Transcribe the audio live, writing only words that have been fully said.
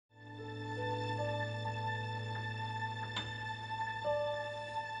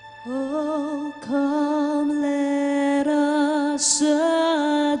Oh, come, let us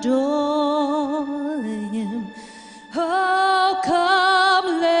adore Him. Oh,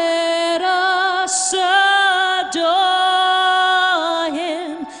 come, let us adore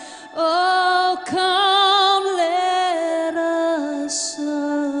Him. Oh, come, let us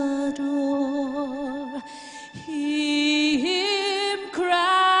adore Him,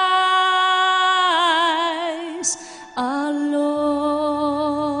 Christ our Lord.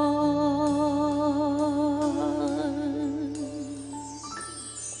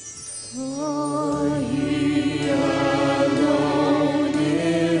 For He alone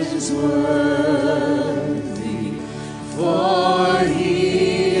is worthy. For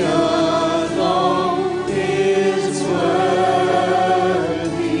He alone is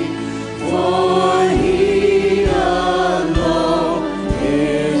worthy. For He alone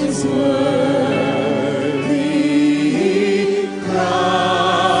is worthy.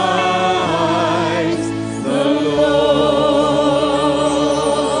 Christ the Lord.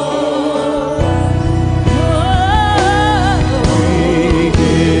 We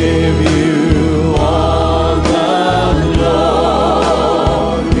give you all the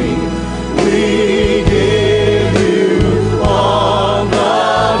glory. We give you all the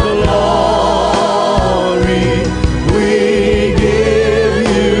glory. We give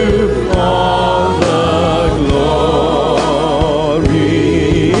you all the glory.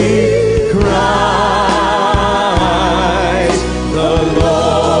 Christ the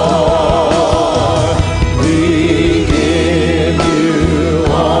Lord. We give you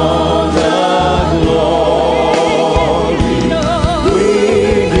all the glory. We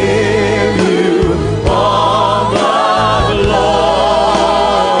give you all the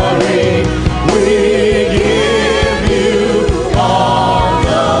glory. We give you all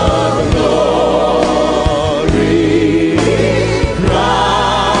the glory.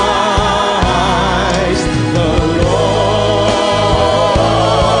 Christ the Lord.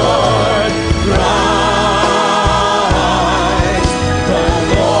 Christ the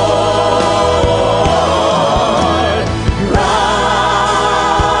Lord. Christ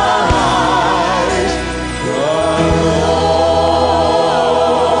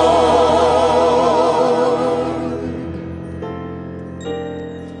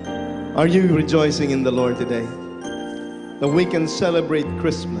Are you rejoicing in the Lord today? That we can celebrate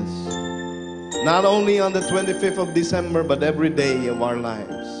Christmas not only on the 25th of December but every day of our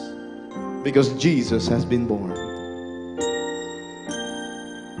lives because Jesus has been born.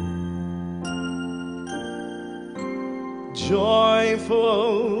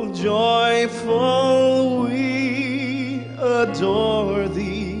 Joyful, joyful, we adore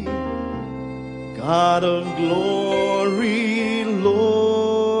Thee, God of glory,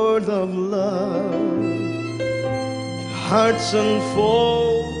 Lord of love. Hearts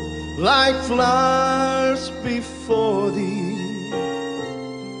unfold like flowers before Thee,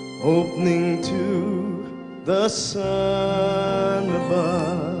 opening to the sun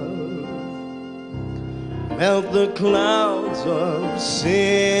above. Melt the clouds of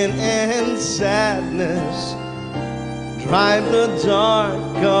sin and sadness, drive the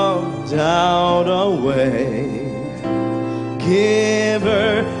dark of doubt away.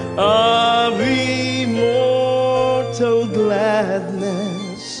 Giver of immortal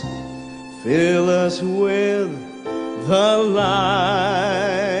gladness, fill us with the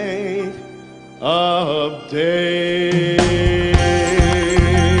light of day.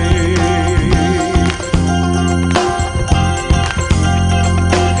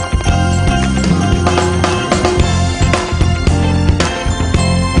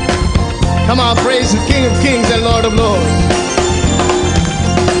 Come on, praise the King of Kings and Lord of Lords.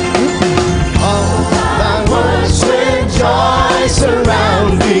 All thy works rejoice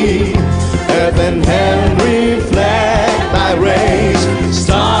around Thee, earth and heaven reflect Thy rays.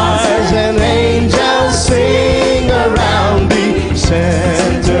 Stars and angels sing around Thee,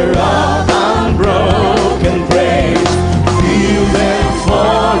 center of unbroken praise. Field and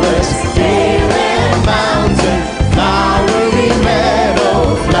forest, hill and mountain, flowery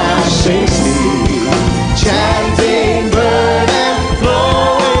meadow, flashing sea, chanting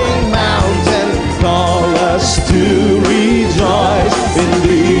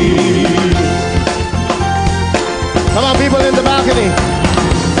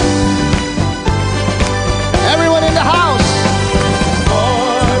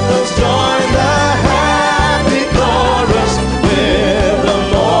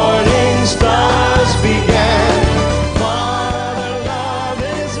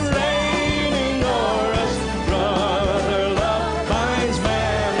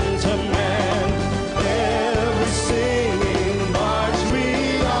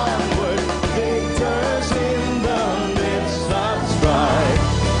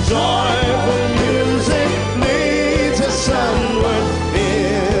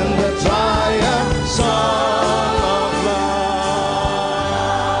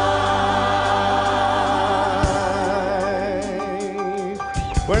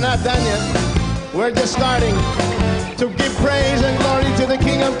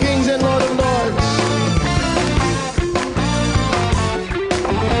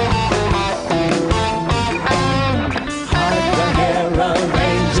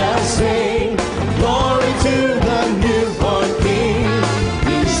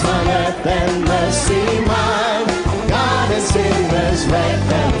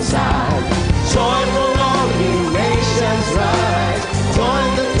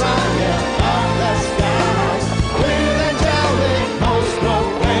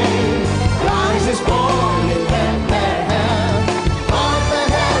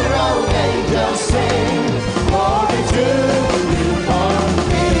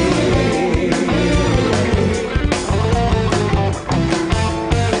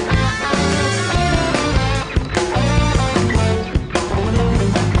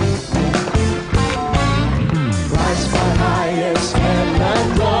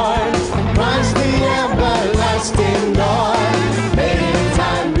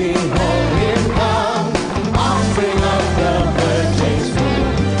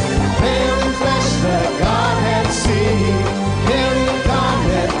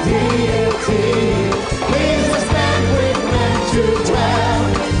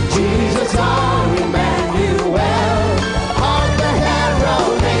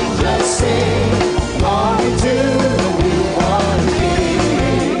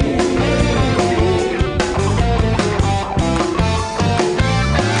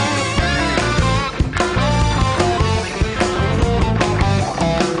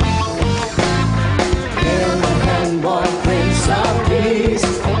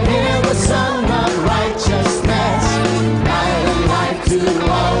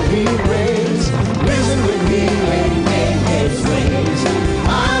to all he reigns, risen with healing in his wings.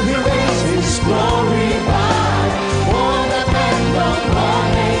 While he raised his glory by, for the men of God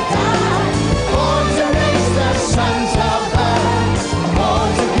may die, for to raise the sons of earth, for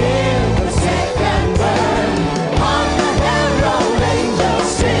to give the sick and burn. On the herald angels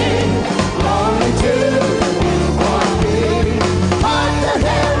sing, glory to the newborn King. On the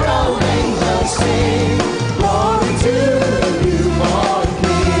herald angels sing, glory to the newborn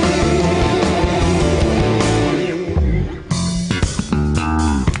King.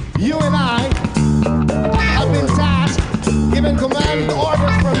 You and I have been tasked, given command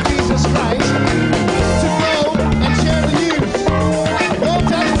orders from Jesus Christ to go and share the news. Go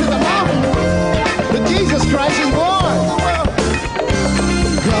tell it to the mountain that Jesus Christ is born.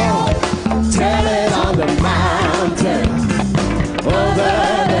 Go tell it on the mountain, over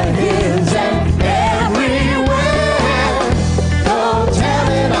the hills and everywhere. Go tell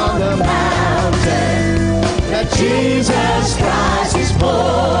it on the mountain that Jesus Christ is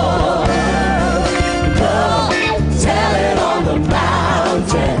born. Go tell it on the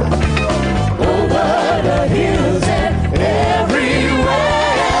mountain, over the hills and everywhere.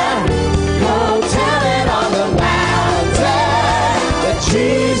 Go tell it on the mountain that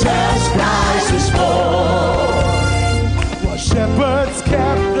Jesus Christ is born. While shepherds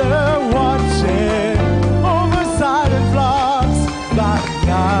kept their watching over silent flocks by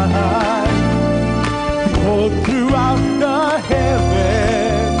night, behold, throughout the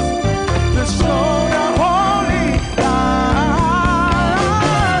heavens there shone a holy light.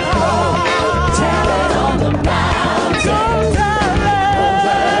 Tell it on the mountain,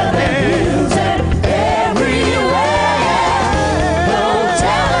 over the hills and everywhere. Go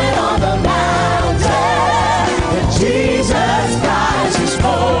tell it on the mountain that Jesus Christ is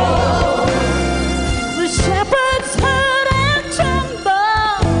born. The shepherds heard and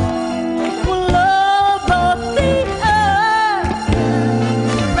trembled when low above the earth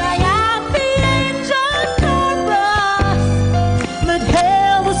rang out the angel chorus that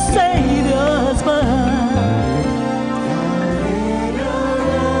hailed the Savior's birth. In a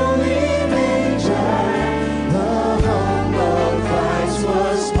lowly manger, the humble Christ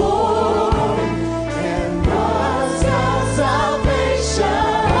was born, and was our salvation.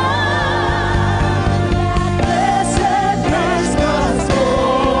 Blessed Christ was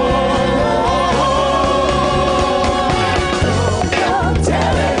born. Go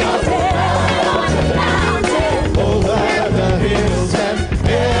tell it on the mountain, Over the hills and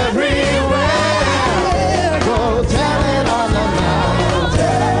everywhere. Go tell it on the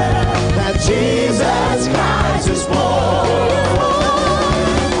mountain that Jesus Christ is born.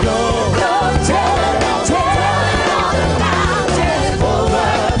 Go tell it on the mountain,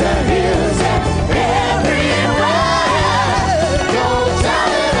 over the hills and everywhere. Go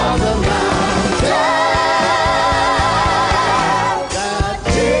tell it on the mountain that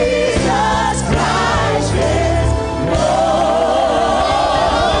Jesus Christ is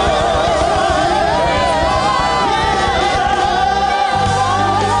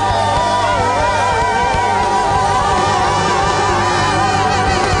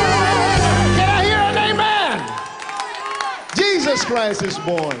Can I hear an amen? Jesus Christ is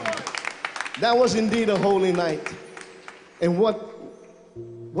born. That was indeed a holy night. And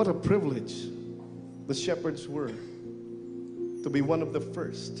what a privilege the shepherds were to be one of the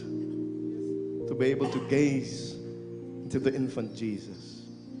first to be able to gaze into the infant Jesus,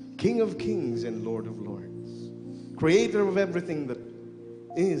 King of kings and Lord of lords, creator of everything that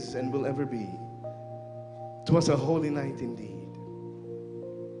is and will ever be. It was a holy night indeed.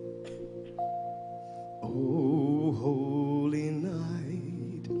 Oh, holy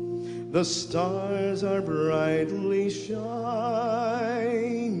night, the stars are brightly shining.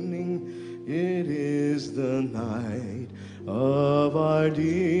 It is the night of our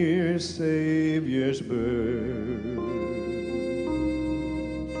dear Savior's birth.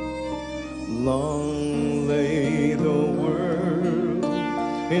 Long lay the world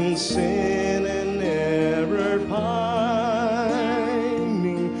in sin and error pining,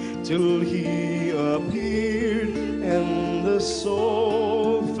 till he appeared and the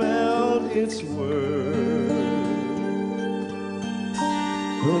soul felt its worth.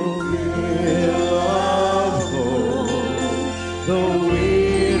 Oh, hill of hope, the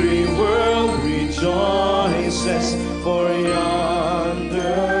weary world rejoices, for yonder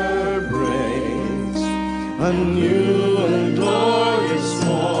breaks a new and glorious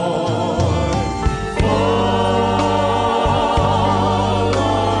morn. Fall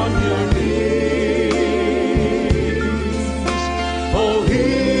on your knees. Oh,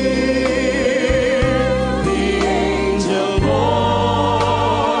 hear the angel voice.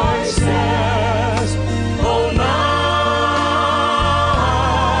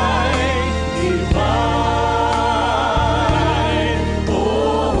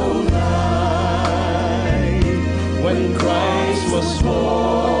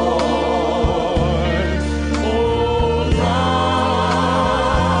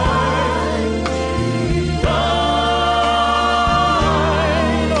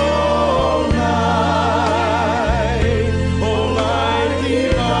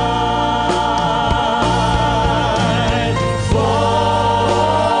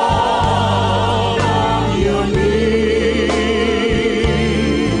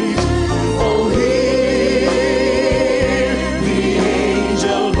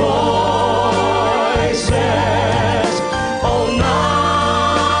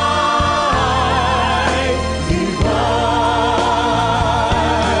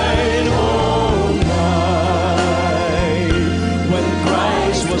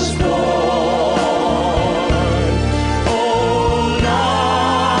 was born. Oh, night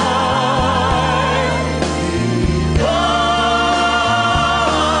divine,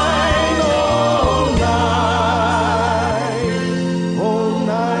 oh,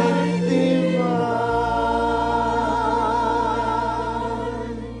 night divine.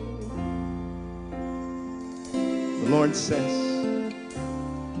 The Lord says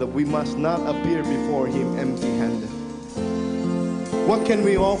that we must not appear before Him empty-handed. What can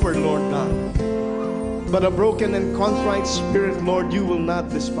we offer, Lord God? But a broken and contrite spirit, Lord, you will not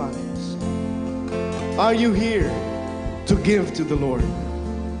despise. Are you here to give to the Lord?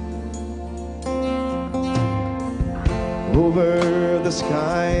 Over the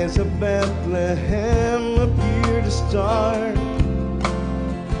skies of Bethlehem appeared a star,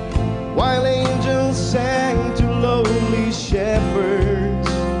 while angels sang to lowly shepherds.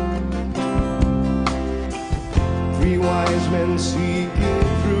 Three wise men seeking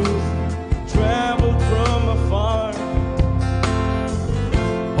truth traveled from afar,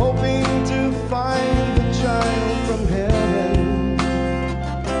 hoping to find the child from heaven.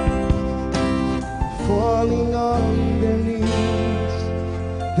 Falling on their knees,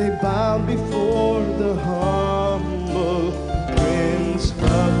 they bowed before the humble Prince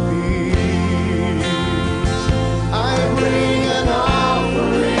of Peace. I bring an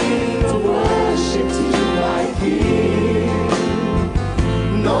offering of worship to my King.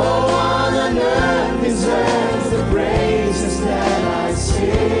 No one on earth deserves the praises that I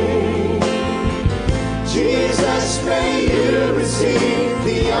sing. Jesus, may you receive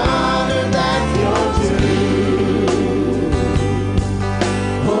the honor that you're due.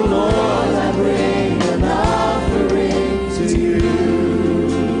 Oh Lord, I bring an offering to you.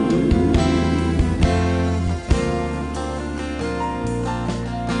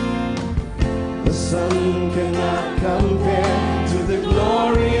 The sun cannot compare to the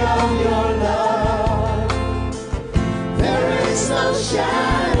glory of your love. There is no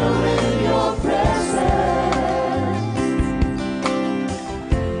shadow in your presence.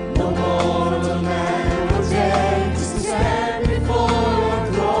 No mortal man will dare to stand before your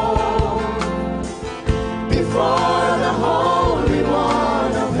throne, before the Holy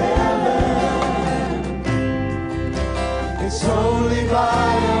One of heaven. It's only by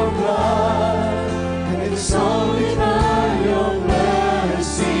your blood, and it's only by your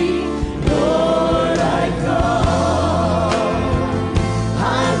mercy, Lord, I come. I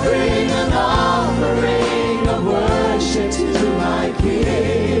bring an offering of worship to my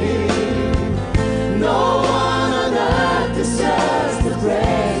King. No one on earth deserves the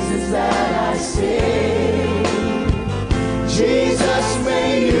praises that I sing. Jesus, may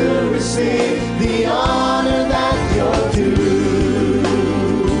you receive the honor that you're due.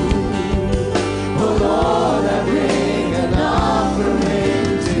 Oh Lord, I bring an offering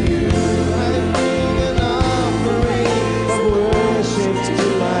to you. I bring an offering of worship to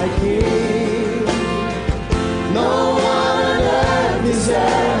my King. No one on earth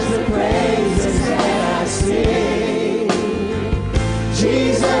deserves the praises that I sing.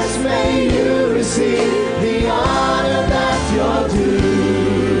 Jesus, may you receive the honor that you're due.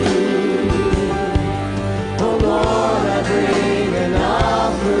 Oh Lord, I bring an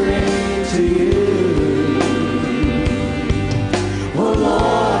offering to you. Oh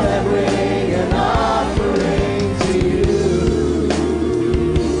Lord, I bring an offering to you.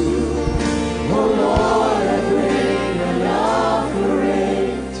 Oh Lord, I bring an offering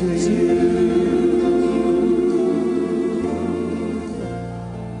to you.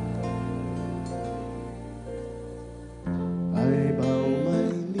 I bow my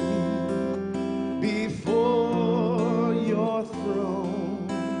knee before your throne.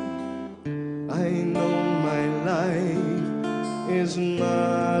 I know my life is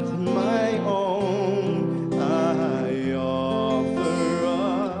not my own. I offer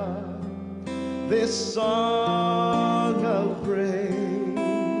up this song of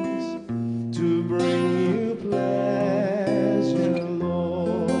praise to bring you pleasure,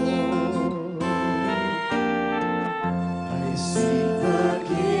 Lord. I seek the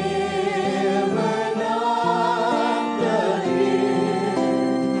giver, not the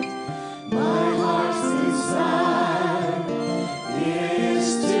gift. My heart's desire is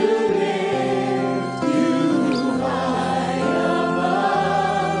to lift you high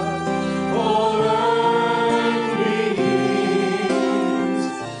above all earthly needs,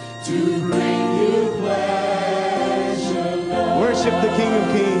 to bring you pleasure, Lord. Worship the King of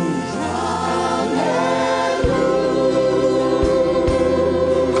Kings. Hallelujah.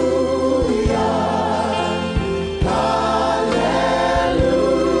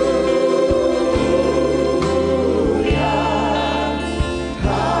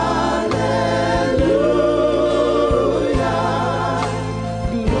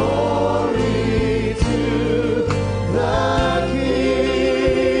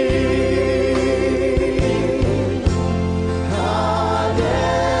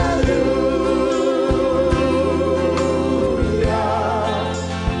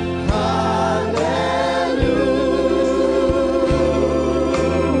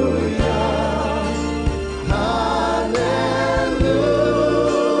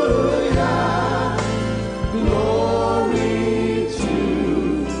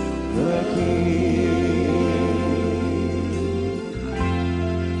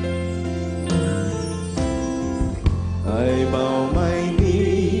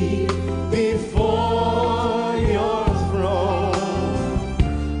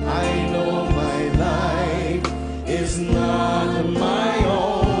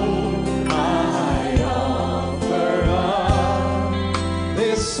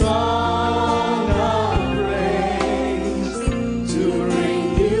 song of praise to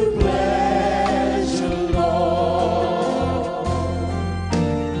bring you pleasure, Lord.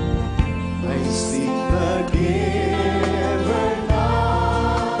 I seek the giver,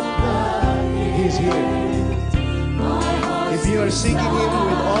 not the gift. He's here. If you are seeking Him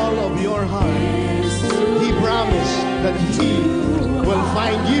with all of your heart, He promised that He will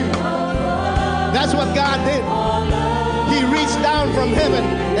find you. That's what God did. He reached down from heaven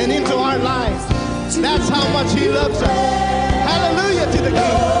and into our lives. That's how much He loves us. Hallelujah to the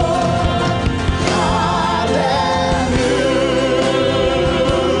King. Hallelujah.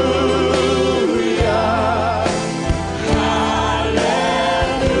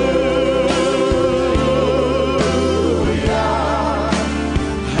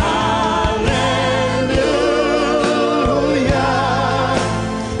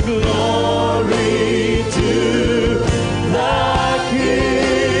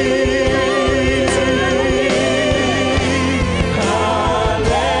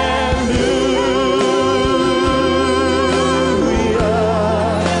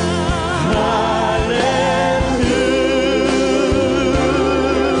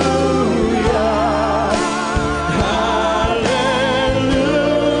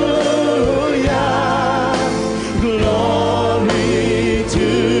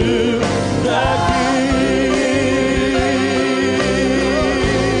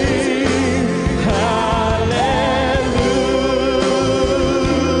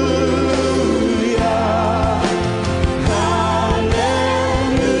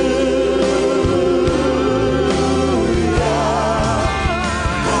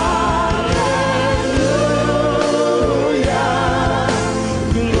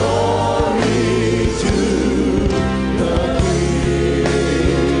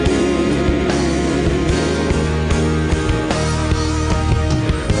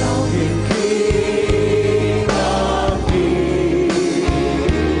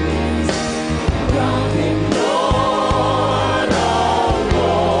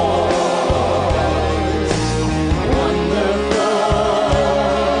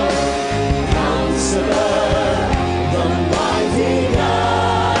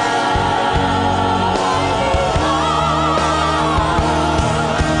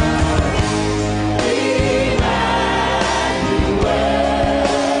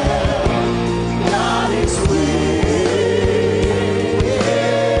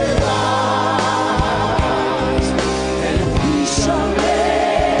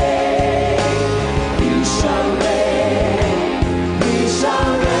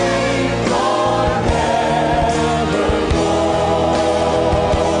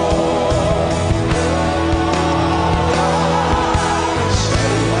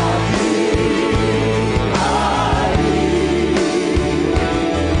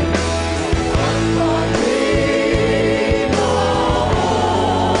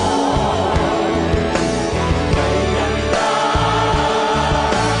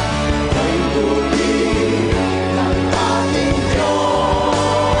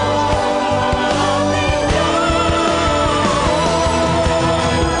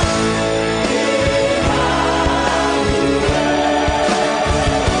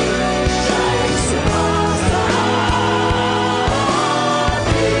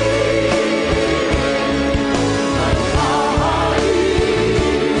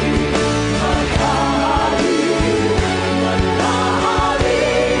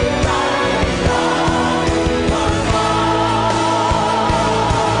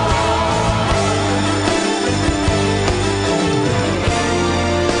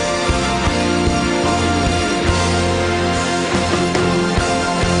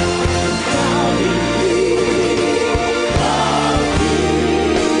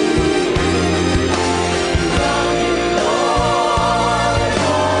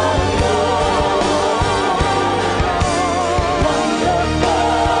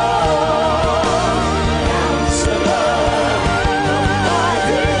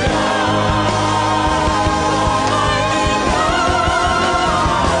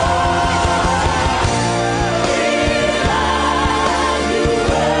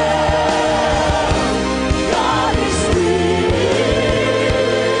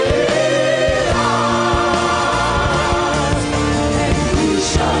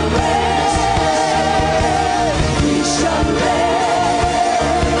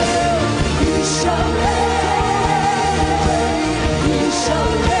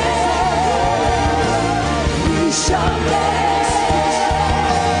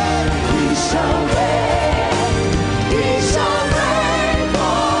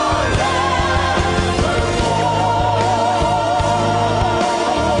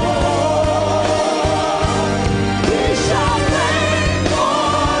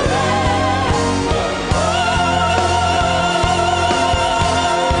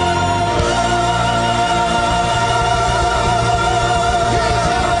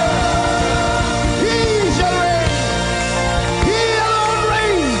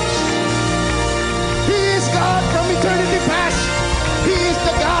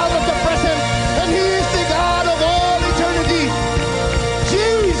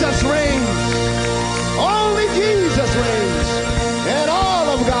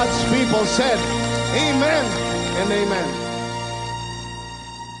 all said, amen and amen.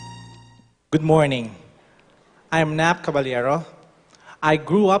 Good morning. I am Nap Caballero. I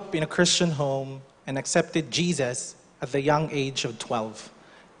grew up in a Christian home and accepted Jesus at the young age of 12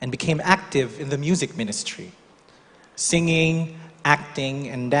 and became active in the music ministry. Singing, acting,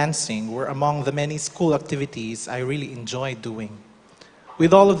 and dancing were among the many school activities I really enjoyed doing.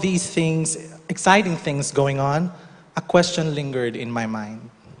 With all of these things, exciting things going on, a question lingered in my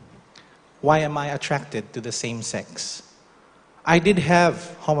mind. Why am I attracted to the same sex? I did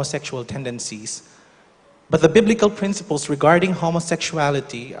have homosexual tendencies, but the biblical principles regarding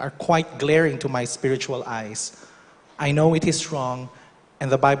homosexuality are quite glaring to my spiritual eyes. I know it is wrong,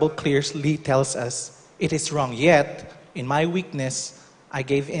 and the Bible clearly tells us it is wrong. Yet, in my weakness, I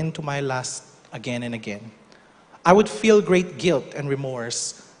gave in to my lust again and again. I would feel great guilt and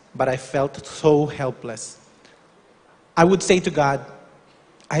remorse, but I felt so helpless. I would say to God,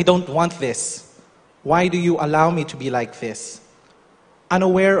 I don't want this. Why do you allow me to be like this?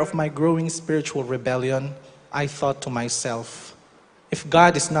 Unaware of my growing spiritual rebellion, I thought to myself, if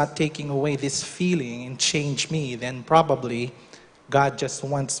God is not taking away this feeling and change me, then probably God just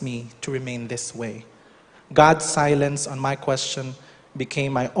wants me to remain this way. God's silence on my question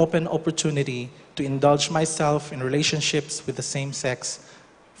became my open opportunity to indulge myself in relationships with the same sex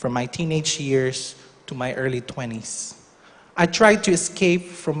from my teenage years to my early 20s. I tried to escape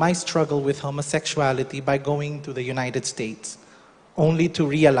from my struggle with homosexuality by going to the United States, only to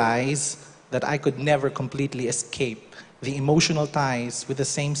realize that I could never completely escape the emotional ties with the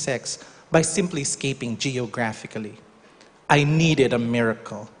same sex by simply escaping geographically. I needed a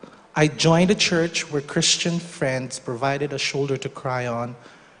miracle. I joined a church where Christian friends provided a shoulder to cry on,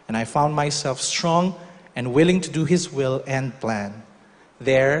 and I found myself strong and willing to do His will and plan.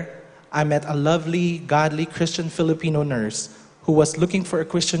 There, I met a lovely, godly Christian Filipino nurse who was looking for a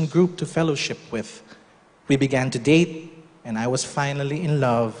Christian group to fellowship with. We began to date, and I was finally in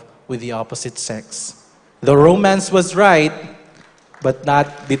love with the opposite sex. The romance was right, but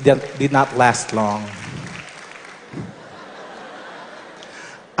did not last long.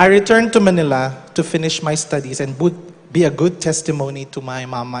 I returned to Manila to finish my studies and would be a good testimony to my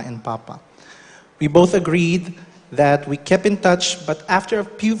mama and papa. We both agreed that we kept in touch, but after a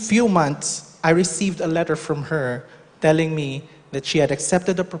few months, I received a letter from her telling me that she had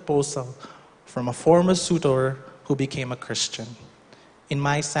accepted a proposal from a former suitor who became a Christian. In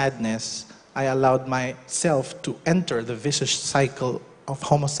my sadness, I allowed myself to enter the vicious cycle of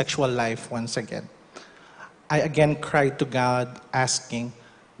homosexual life once again. I again cried to God, asking,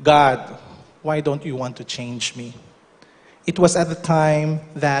 God, why don't you want to change me? It was at the time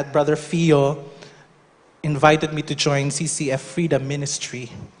that Brother Fio invited me to join CCF Freedom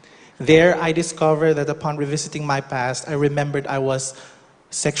Ministry. There, I discovered that upon revisiting my past, I remembered I was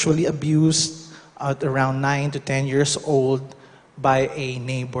sexually abused at around 9 to 10 years old by a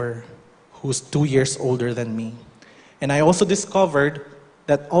neighbor who's 2 years older than me. And I also discovered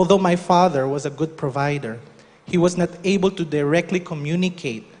that although my father was a good provider, he was not able to directly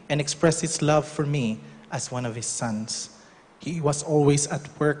communicate and express his love for me as one of his sons. He was always at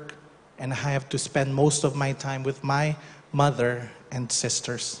work, and I have to spend most of my time with my mother and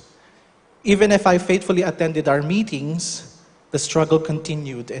sisters. Even if I faithfully attended our meetings, the struggle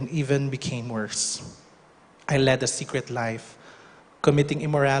continued and even became worse. I led a secret life, committing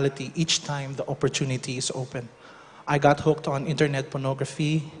immorality each time the opportunity is open. I got hooked on internet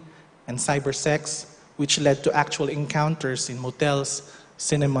pornography and cyber sex, which led to actual encounters in motels,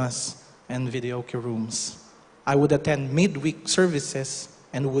 cinemas, and video rooms. I would attend midweek services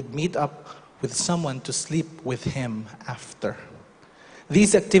and would meet up with someone to sleep with him after.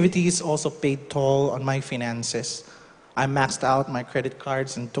 These activities also paid toll on my finances. I maxed out my credit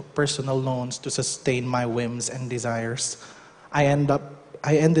cards and took personal loans to sustain my whims and desires. I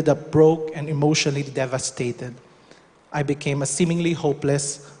ended up broke and emotionally devastated. I became a seemingly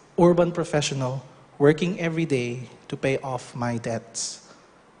hopeless urban professional working every day to pay off my debts.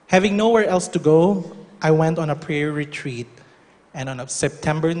 Having nowhere else to go, I went on a prayer retreat, and on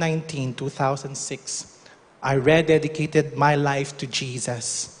September 19, 2006, I rededicated my life to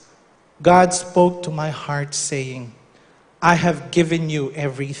Jesus. God spoke to my heart saying, I have given you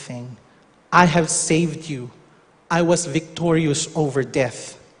everything. I have saved you. I was victorious over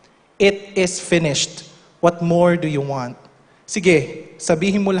death. It is finished. What more do you want? Sige,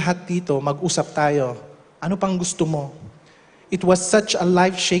 sabihin mo lahat dito, mag-usap tayo. Ano pang gusto mo? It was such a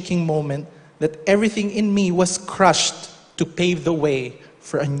life-shaking moment that everything in me was crushed to pave the way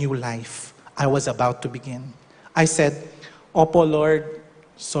for a new life I was about to begin. I said, Opo Lord,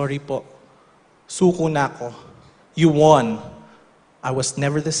 sorry po. Suko na ako. You won. I was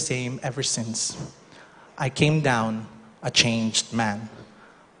never the same ever since. I came down a changed man.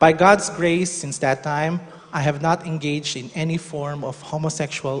 By God's grace, since that time, I have not engaged in any form of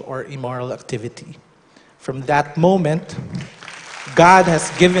homosexual or immoral activity. From that moment, God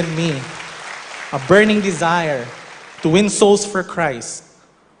has given me a burning desire to win souls for Christ.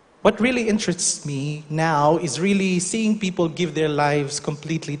 What really interests me now is really seeing people give their lives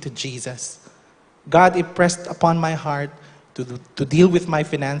completely to Jesus. God impressed upon my heart to deal with my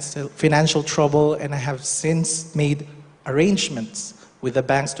financial trouble, and I have since made arrangements with the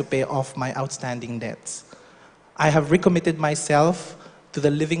banks to pay off my outstanding debts. I have recommitted myself to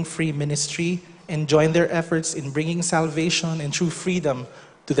the Living Free ministry and joined their efforts in bringing salvation and true freedom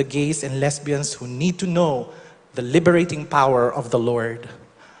to the gays and lesbians who need to know the liberating power of the Lord.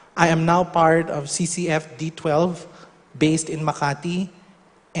 I am now part of CCF D12 based in Makati,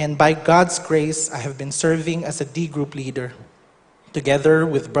 and by God's grace, I have been serving as a D group leader. Together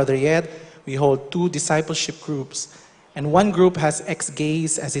with Brother Yed, we hold 2 discipleship groups, and one group has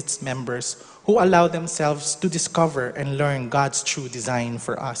ex-gays as its members who allow themselves to discover and learn God's true design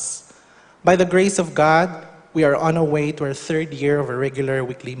for us. By the grace of God, we are on our way to our 3rd year of our regular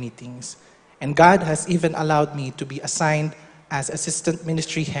weekly meetings, and God has even allowed me to be assigned as assistant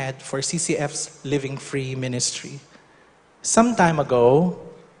ministry head for CCF's Living Free ministry. Some time ago,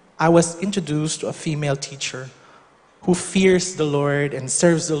 I was introduced to a female teacher who fears the Lord and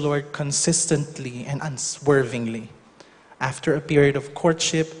serves the Lord consistently and unswervingly. After a period of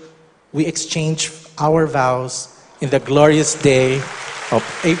courtship, we exchanged our vows in the glorious day of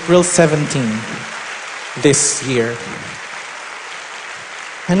April 17 this year.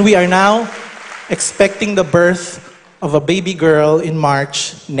 And we are now expecting the birth of a baby girl in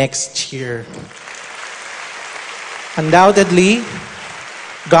March next year. Undoubtedly,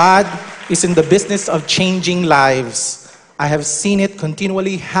 God is in the business of changing lives. I have seen it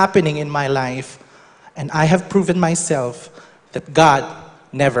continually happening in my life, and I have proven myself that God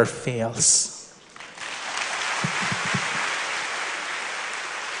never fails.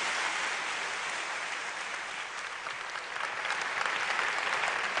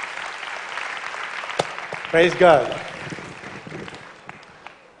 Praise God.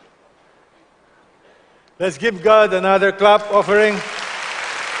 Let's give God another clap offering.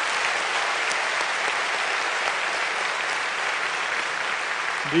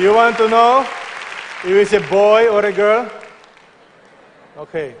 Do you want to know if it's a boy or a girl?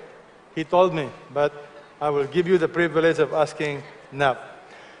 Okay, he told me, but I will give you the privilege of asking now.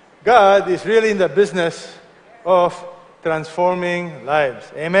 God is really in the business of transforming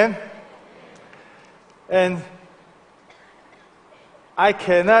lives. Amen? And I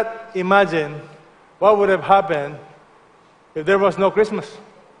cannot imagine what would have happened if there was no Christmas.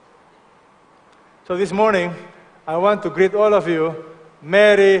 So this morning, I want to greet all of you,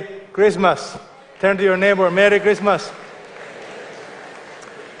 Merry Christmas. Turn to your neighbor, Merry Christmas.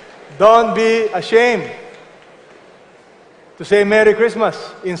 Don't be ashamed to say Merry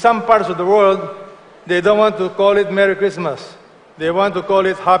Christmas. In some parts of the world, they don't want to call it Merry Christmas. They want to call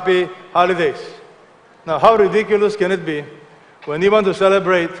it Happy Holidays. Now, how ridiculous can it be when you want to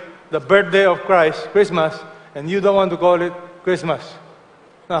celebrate the birthday of Christ, Christmas, and you don't want to call it Christmas?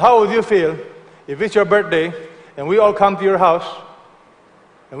 Now, how would you feel if it's your birthday and we all come to your house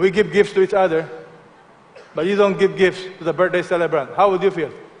and we give gifts to each other, but you don't give gifts to the birthday celebrant? How would you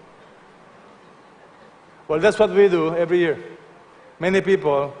feel? Well, that's what we do every year. Many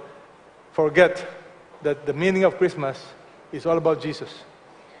people forget that the meaning of Christmas is all about Jesus.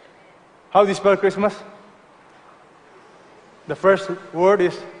 How do you spell Christmas? The first word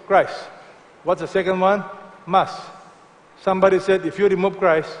is Christ. What's the second one? Mass. Somebody said if you remove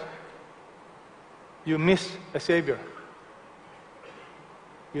Christ, you miss a Savior.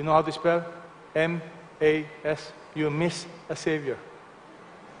 You know how to spell? M-A-S. You miss a Savior.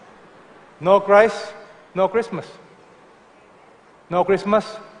 No Christ, no Christmas. No Christmas,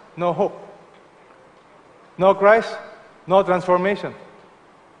 no hope. No Christ, no transformation.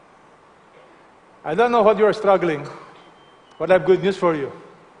 I don't know what you are struggling, but I have good news for you.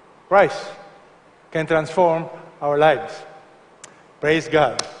 Christ can transform our lives. Praise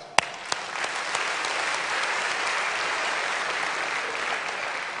God.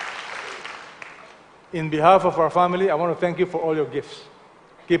 In behalf of our family, I want to thank you for all your gifts.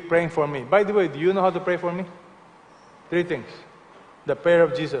 Keep praying for me. By the way, do you know how to pray for me? 3 things. The prayer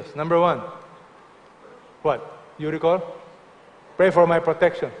of Jesus. Number 1, what? You recall? Pray for my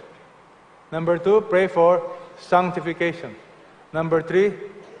protection. Number 2, pray for sanctification. Number 3,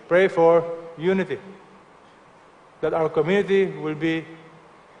 pray for unity. That our community will be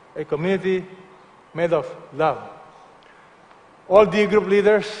a community made of love. All D group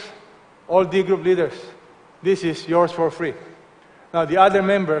leaders, this is yours for free. Now, the other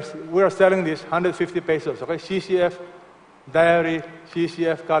members, we are selling this 150 pesos, okay? CCF diary,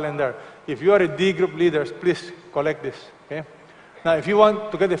 CCF calendar. If you are a D group leader, please collect this, okay? Now, if you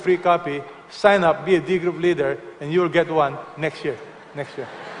want to get a free copy, sign up, be a D group leader, and you will get one next year.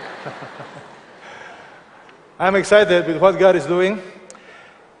 I'm excited with what God is doing.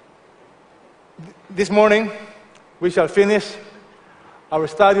 This morning, we shall finish our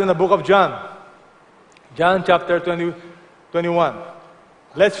study on the book of John. John chapter 21.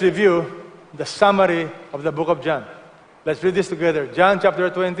 Let's review the summary of the book of John. Let's read this together. John chapter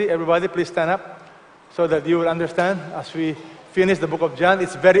 20. Everybody, please stand up so that you will understand as we finish the book of John.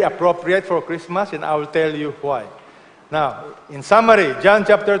 It's very appropriate for Christmas, and I will tell you why. Now, in summary, John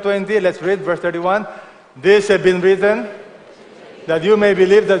chapter 20, let's read verse 31. This has been written that you may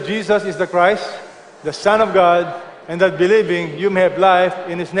believe that Jesus is the Christ, the Son of God, and that believing you may have life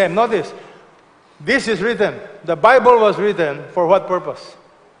in His name. Notice, this is written. The Bible was written for what purpose?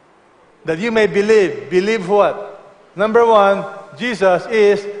 That you may believe. Believe what? Number one, Jesus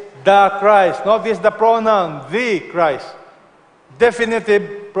is the Christ. Notice the pronoun, the Christ.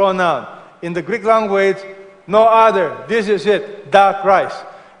 Definitive pronoun. In the Greek language, no other. This is it, the Christ.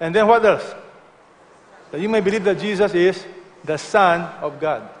 And then what else? That you may believe that Jesus is the Son of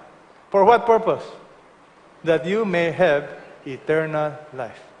God. For what purpose? That you may have eternal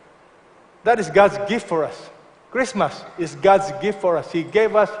life. That is God's gift for us. Christmas is God's gift for us. He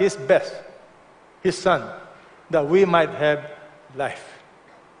gave us His best, His Son, that we might have life.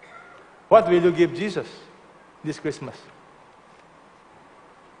 What will you give Jesus this Christmas?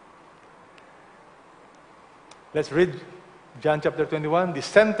 Let's read John chapter 21. The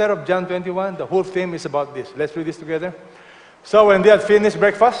center of John 21, the whole theme is about this. Let's read this together. So when they had finished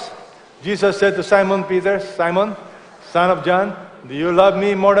breakfast, Jesus said to Simon Peter, Simon, son of John, do you love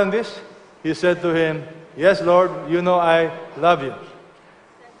me more than this? He said to him, yes, Lord, you know I love you.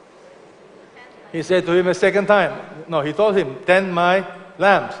 He said to him a second time, no, he told him, tend my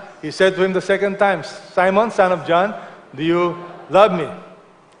lambs. He said to him the second time, Simon, son of John, do you love me?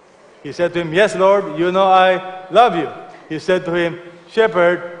 He said to him, yes, Lord, you know I love you. He said to him,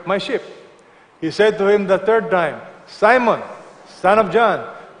 shepherd my sheep. He said to him the third time, Simon, son of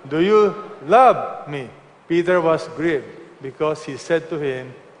John, do you love me? Peter was grieved because he said to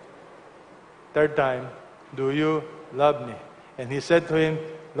him, third time, do you love me? And he said to him,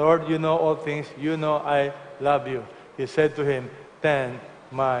 Lord, you know all things. You know I love you. He said to him, tend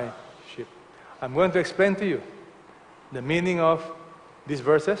my sheep. I'm going to explain to you the meaning of these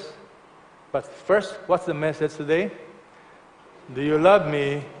verses. But first, what's the message today? Do you love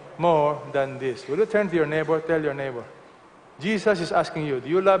me more than this? Will you turn to your neighbor, tell your neighbor, Jesus is asking you, do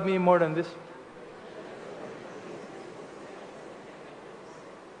you love me more than this?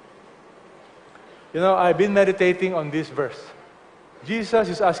 You know, I've been meditating on this verse. Jesus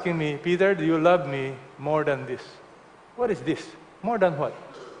is asking me, Peter, do you love me more than this? What is this? More than what?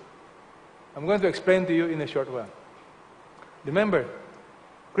 I'm going to explain to you in a short while. Remember,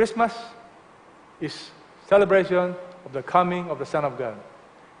 Christmas is celebration of the coming of the Son of God.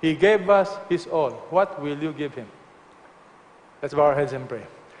 He gave us His all. What will you give Him? Let's bow our heads and pray.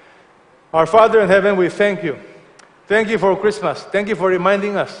 Our Father in heaven, we thank you. Thank you for Christmas. Thank you for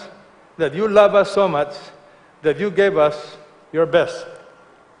reminding us that you love us so much that you gave us your best.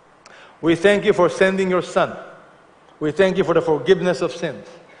 We thank you for sending your Son. We thank you for the forgiveness of sins.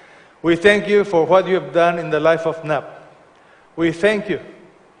 We thank you for what you have done in the life of Nap. We thank you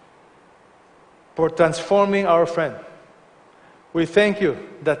for transforming our friend. We thank you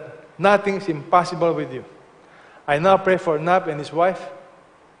that nothing is impossible with you. I now pray for Nap and his wife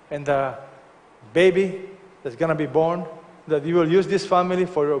and the baby that's going to be born, that you will use this family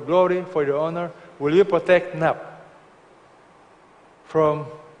for your glory, for your honor. Will you protect Nap from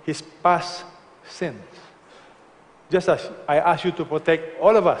his past sins? Just as I ask you to protect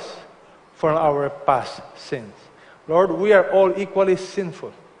all of us from our past sins. Lord, we are all equally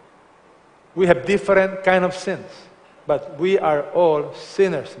sinful. We have different kind of sins, but we are all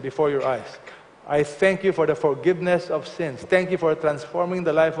sinners before your eyes. I thank you for the forgiveness of sins. Thank you for transforming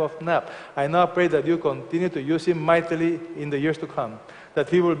the life of Nap. I now pray that you continue to use him mightily in the years to come, that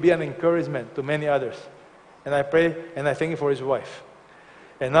he will be an encouragement to many others. And I pray and I thank you for his wife.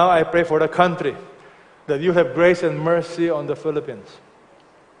 And now I pray for the country, that you have grace and mercy on the Philippines.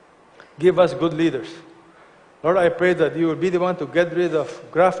 Give us good leaders. Lord, I pray that you will be the one to get rid of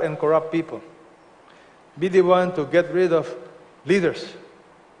graft and corrupt people. Be the one to get rid of leaders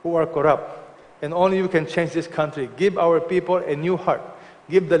who are corrupt. And only you can change this country. Give our people a new heart.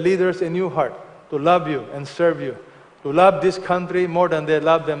 Give the leaders a new heart to love you and serve you, to love this country more than they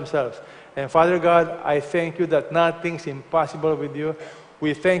love themselves. And Father God, I thank you that nothing's impossible with you.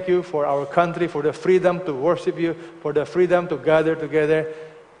 We thank you for our country, for the freedom to worship you, for the freedom to gather together.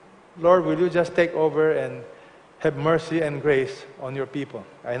 Lord, will you just take over and have mercy and grace on your people.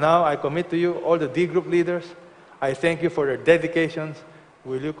 And now I commit to you all the D group leaders. I thank you for their dedications.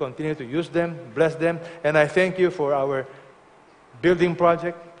 Will you continue to use them, bless them? And I thank you for our building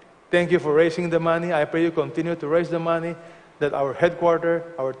project. Thank you for raising the money. I pray you continue to raise the money, that our headquarters,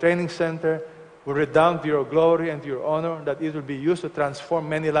 our training center, will redound to your glory and to your honor, that it will be used to transform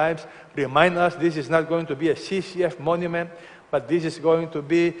many lives. Remind us this is not going to be a CCF monument, but this is going to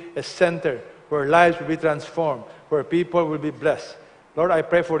be a center where lives will be transformed, where people will be blessed. Lord, I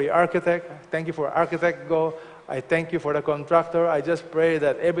pray for the architect. Thank you for architect Go. I thank you for the contractor. I just pray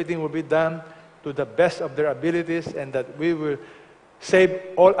that everything will be done to the best of their abilities and that we will save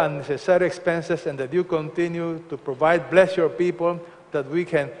all unnecessary expenses and that you continue to provide, bless your people, that we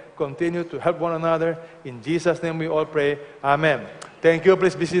can continue to help one another. In Jesus' name we all pray. Amen. Thank you.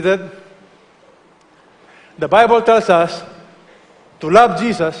 Please be seated. The Bible tells us to love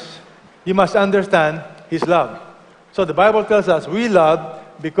Jesus, you must understand His love. So the Bible tells us we love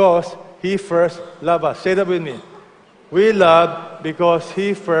because He first loved us. Say that with me. We love because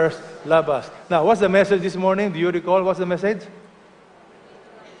He first loved us. Now, what's the message this morning? Do you recall what's the message?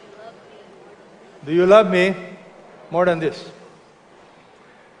 Do you love me more than this?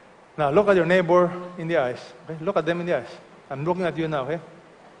 Now, look at your neighbor in the eyes. Okay? Look at them in the eyes. I'm looking at you now, okay?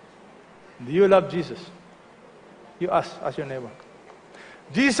 Do you love Jesus? You ask your neighbor.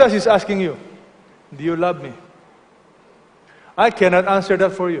 Jesus is asking you, do you love me? I cannot answer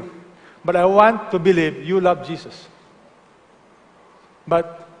that for you, but I want to believe you love Jesus.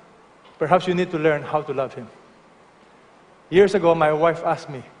 But perhaps you need to learn how to love Him. Years ago, my wife asked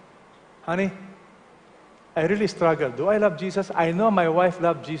me, honey, I really struggle. Do I love Jesus? I know my wife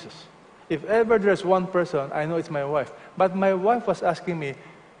loves Jesus. If ever there's one person, I know it's my wife. But my wife was asking me,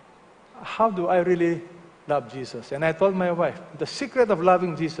 how do I really love Jesus? And I told my wife, the secret of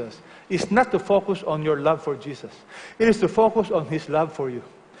loving Jesus is not to focus on your love for Jesus. It is to focus on His love for you.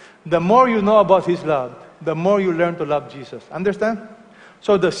 The more you know about His love, the more you learn to love Jesus. Understand?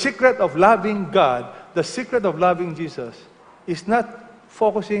 So the secret of loving God, the secret of loving Jesus, is not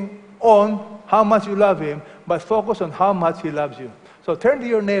focusing on how much you love Him, but focus on how much He loves you. So turn to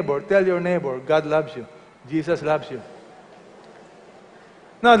your neighbor, tell your neighbor, God loves you. Jesus loves you.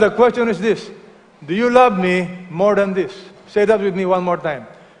 Now the question is this. Do you love me more than this? Say that with me one more time.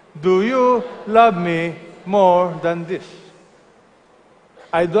 Do you love me more than this?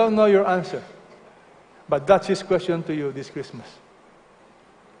 I don't know your answer, but that's His question to you this Christmas.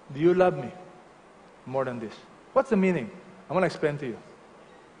 Do you love me more than this? What's the meaning? I want to explain to you.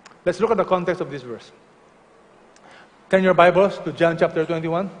 Let's look at the context of this verse. Turn your Bibles to John chapter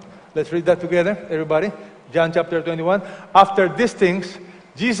 21. Let's read that together, everybody. John chapter 21. After these things,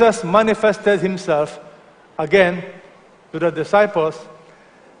 Jesus manifested Himself again to the disciples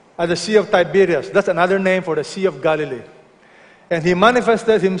at the Sea of Tiberias. That's another name for the Sea of Galilee. And He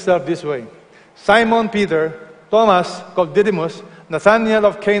manifested Himself this way. Simon Peter, Thomas called Didymus, Nathanael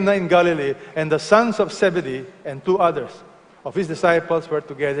of Cana in Galilee, and the sons of Zebedee, and 2 others of His disciples were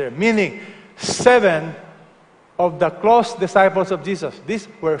together. Meaning, 7 of the close disciples of Jesus. These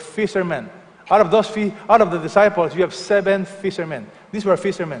were fishermen. Out of the disciples, you have 7 fishermen. These were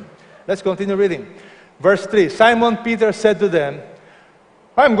fishermen. Let's continue reading. Verse 3, Simon Peter said to them,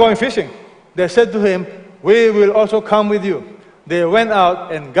 I'm going fishing. They said to him, we will also come with you. They went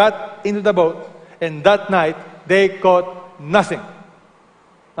out and got into the boat, and that night they caught nothing.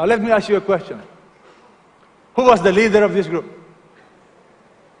 Now let me ask you a question. Who was the leader of this group?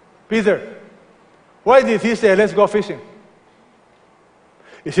 Peter. Why did he say, let's go fishing?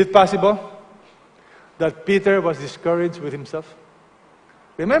 Is it possible that Peter was discouraged with himself?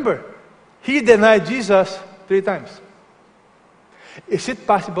 Remember, he denied Jesus 3 times. Is it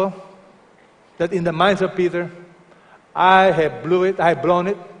possible that in the minds of Peter, I have blown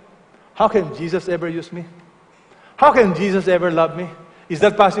it? How can Jesus ever use me? How can Jesus ever love me? Is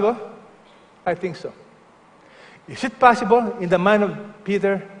that possible? I think so. Is it possible in the mind of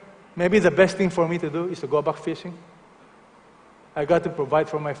Peter, maybe the best thing for me to do is to go back fishing? I got to provide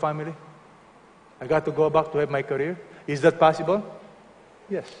for my family. I got to go back to have my career. Is that possible?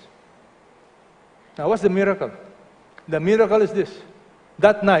 Yes. Now what's the miracle? The miracle is this.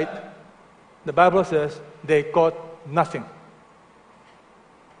 That night, the Bible says, they caught nothing.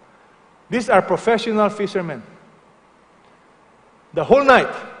 These are professional fishermen. The whole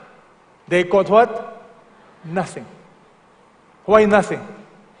night, they caught what? Nothing. Why nothing?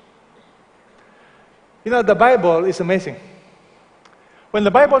 You know, the Bible is amazing. When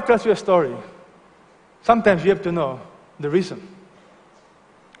the Bible tells you a story, sometimes you have to know the reason.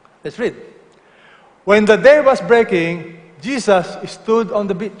 Let's read. When the day was breaking, Jesus stood on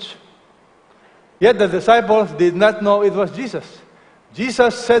the beach. Yet the disciples did not know it was Jesus.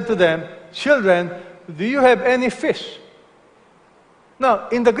 Jesus said to them, "Children, do you have any fish?" Now,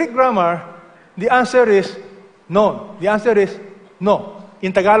 in the Greek grammar, the answer is no. The answer is no.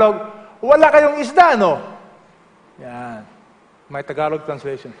 In Tagalog, wala kayong isda, no? Yan. My Tagalog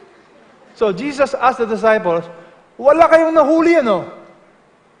translation. So Jesus asked the disciples, wala kayong nahuli, no?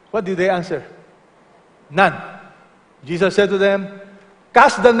 What did they answer? None. Jesus said to them,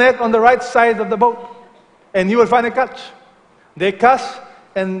 "Cast the net on the right side of the boat, and you will find a catch." They cast,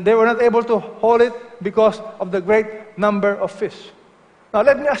 and they were not able to hold it because of the great number of fish. Now,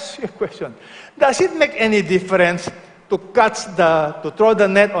 let me ask you a question. Does it make any difference to throw the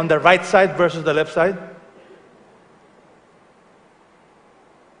net on the right side versus the left side?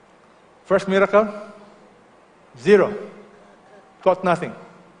 First miracle, 0. Caught nothing.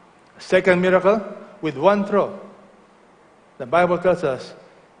 Second miracle, with one throw, the Bible tells us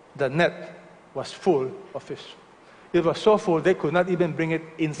the net was full of fish. It was so full they could not even bring it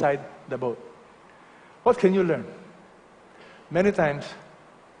inside the boat. What can you learn? Many times,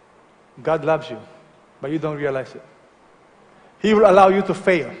 God loves you, but you don't realize it. He will allow you to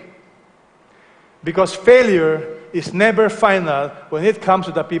fail. Because failure is never final when it comes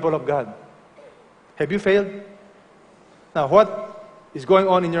to the people of God. Have you failed? Now, what is going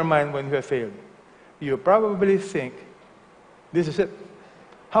on in your mind when you have failed? You probably think, this is it.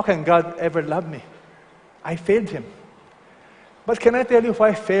 How can God ever love me? I failed Him. But can I tell you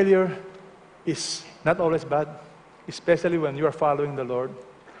why failure is not always bad, especially when you are following the Lord?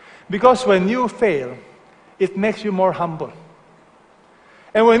 Because when you fail, it makes you more humble.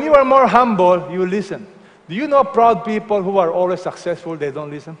 And when you are more humble, you listen. Do you know proud people who are always successful, they don't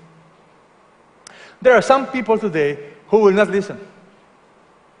listen? There are some people today who will not listen.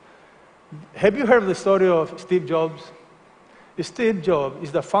 Have you heard the story of Steve Jobs? Steve Jobs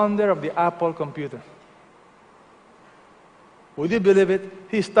is the founder of the Apple computer. Would you believe it?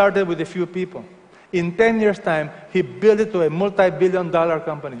 He started with a few people. In 10 years' time, he built it to a multi-billion-dollar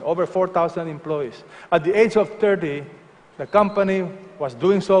company, over 4,000 employees. At the age of 30, the company was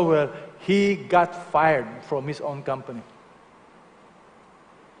doing so well, he got fired from his own company.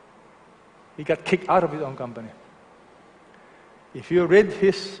 He got kicked out of his own company. If you read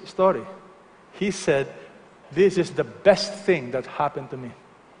his story, he said, "This is the best thing that happened to me."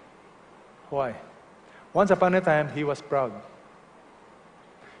 Why? Once upon a time, he was proud.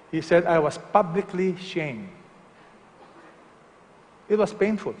 He said, "I was publicly shamed." It was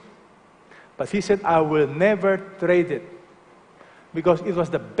painful. But he said, "I will never trade it because it was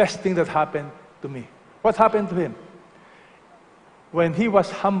the best thing that happened to me." What happened to him? When he was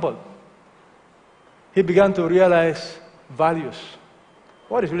humbled, he began to realize values.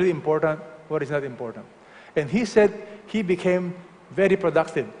 What is really important, what is not important. And he said he became very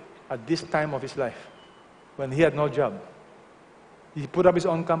productive at this time of his life when he had no job. He put up his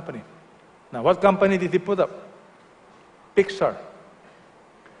own company. Now, what company did he put up? Pixar.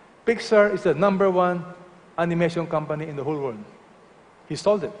 Pixar is the #1 animation company in the whole world. He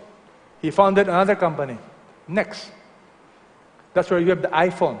sold it. He founded another company, Next. That's where you have the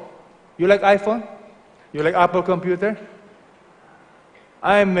iPhone. You like iPhone? You like Apple computer?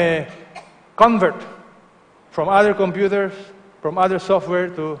 I'm a convert from other computers, from other software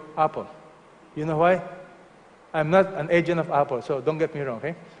to Apple. You know why? I'm not an agent of Apple, so don't get me wrong,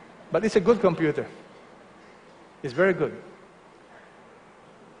 okay? But it's a good computer. It's very good.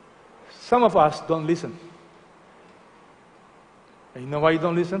 Some of us don't listen. And you know why you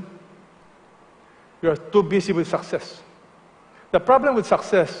don't listen? You're too busy with success. The problem with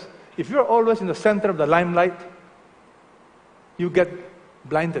success, if you're always in the center of the limelight, you get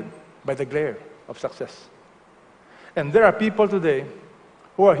blinded by the glare of success. And there are people today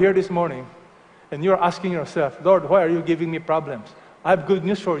who are here this morning, and you're asking yourself, "Lord, why are you giving me problems?" I have good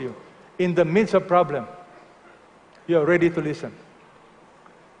news for you. In the midst of problem, you're ready to listen.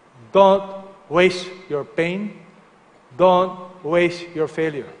 Don't waste your pain. Don't waste your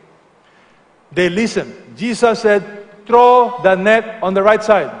failure. They listened. Jesus said, "Throw the net on the right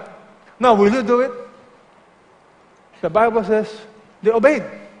side." Now, will you do it? The Bible says they obeyed.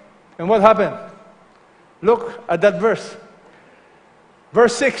 And what happened? Look at that verse.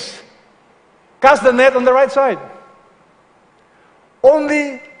 Verse 6. Cast the net on the right side.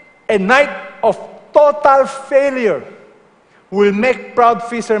 Only a night of total failure will make proud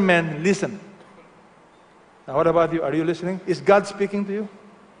fishermen listen. Now, what about you? Are you listening? Is God speaking to you?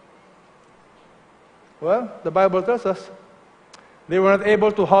 Well, the Bible tells us they were not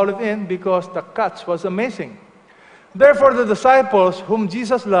able to haul it in because the catch was amazing. Therefore, the disciples whom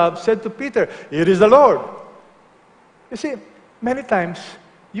Jesus loved said to Peter, "It is the Lord." You see, many times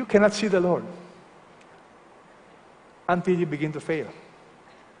you cannot see the Lord until you begin to fail.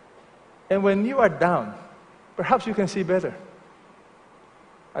 And when you are down, perhaps you can see better.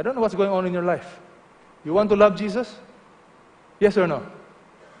 I don't know what's going on in your life. You want to love Jesus? Yes or no?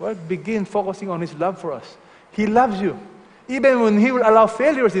 Well, begin focusing on His love for us. He loves you, even when He will allow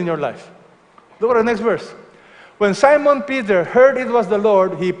failures in your life. Look at the next verse. When Simon Peter heard it was the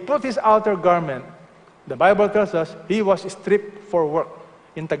Lord, he put his outer garment. The Bible tells us he was stripped for work.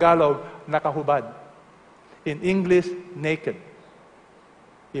 In Tagalog, nakahubad. In English, naked.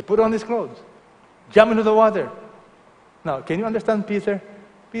 He put on his clothes, jumped into the water. Now, can you understand Peter?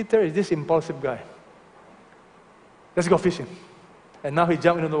 Peter is this impulsive guy. Let's go fishing. And now he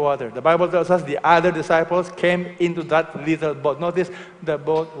jumped into the water. The Bible tells us the other disciples came into that little boat. Notice the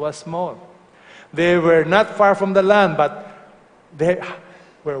boat was small. They were not far from the land, but they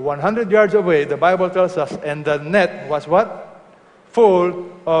were 100 yards away, the Bible tells us, and the net was what?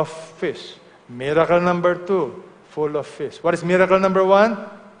 Full of fish. Miracle number 2, full of fish. What is miracle number 1?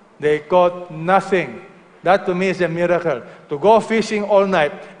 They caught nothing. That to me is a miracle. To go fishing all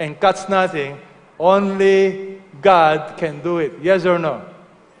night and catch nothing, only God can do it. Yes or no?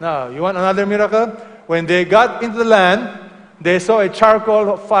 Now, you want another miracle? When they got into the land, they saw a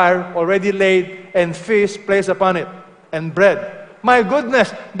charcoal fire already laid and fish placed upon it and bread. My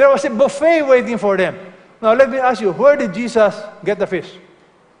goodness, there was a buffet waiting for them. Now let me ask you, where did Jesus get the fish?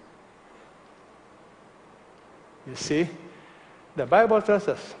 You see, the Bible tells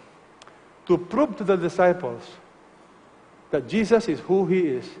us to prove to the disciples that Jesus is who He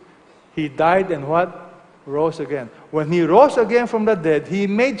is. He died and what? Rose again. When He rose again from the dead, He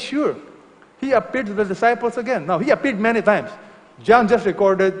made sure He appeared to the disciples again. Now, He appeared many times. John just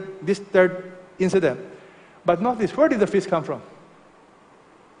recorded this third incident. But notice, where did the fish come from?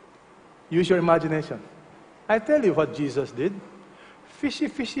 Use your imagination. I tell you what Jesus did. Fishy,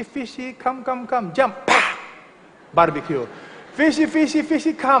 fishy, fishy, come, come, come, jump, barbecue. Fishy, fishy,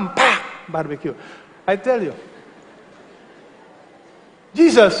 fishy, come, barbecue. I tell you,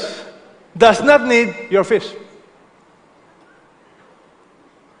 Jesus does not need your fish.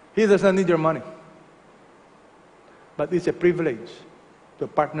 He does not need your money. But it's a privilege to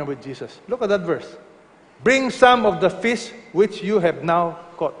partner with Jesus. Look at that verse. Bring some of the fish which you have now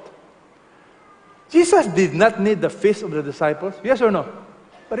caught. Jesus did not need the fish of the disciples, yes or no?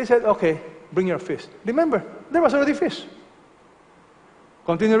 But He said, okay, bring your fish. Remember, there was already fish.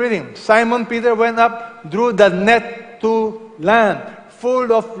 Continue reading. Simon Peter went up, drew the net to land,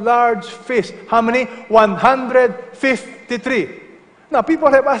 full of large fish. How many? 153. Now, people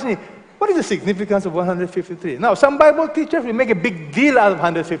have asked me, what is the significance of 153? Now, some Bible teachers will make a big deal out of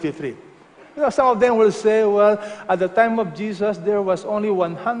 153. You know, some of them will say, well, at the time of Jesus, there was only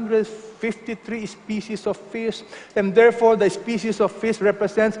 153 species of fish, and therefore the species of fish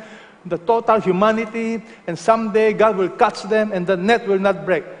represents the total humanity, and someday God will catch them, and the net will not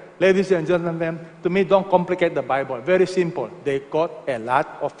break. Ladies and gentlemen, to me, don't complicate the Bible. Very simple. They caught a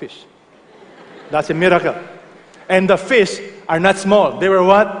lot of fish. That's a miracle. And the fish are not small. They were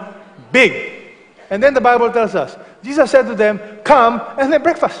what? Big. And then the Bible tells us, Jesus said to them, come and have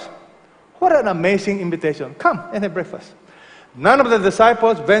breakfast. What an amazing invitation. Come and have breakfast. None of the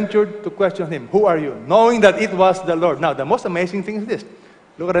disciples ventured to question Him. Who are you? Knowing that it was the Lord. Now, the most amazing thing is this.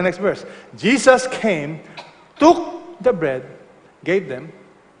 Look at the next verse. Jesus came, took the bread, gave them,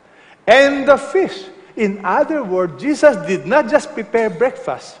 and the fish. In other words, Jesus did not just prepare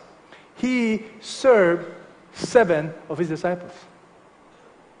breakfast. He served 7 of His disciples.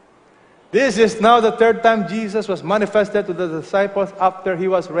 This is now the third time Jesus was manifested to the disciples after He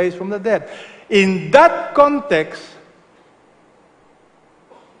was raised from the dead. In that context,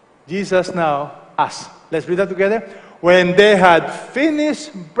 Jesus now asked. Let's read that together. When they had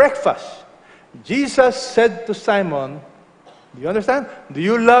finished breakfast, Jesus said to Simon, do you understand? Do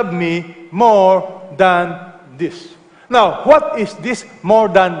you love me more than this? Now, what is this more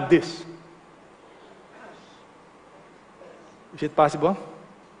than this? Is it possible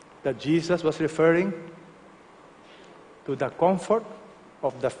that Jesus was referring to the comfort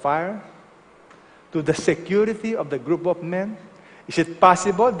of the fire, to the security of the group of men? Is it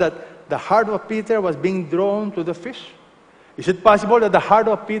possible that the heart of Peter was being drawn to the fish? Is it possible that the heart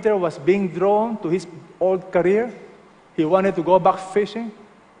of Peter was being drawn to his old career? He wanted to go back fishing?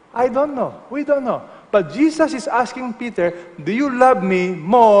 I don't know. We don't know. But Jesus is asking Peter, do you love me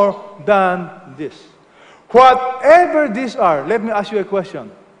more than this? Whatever these are, let me ask you a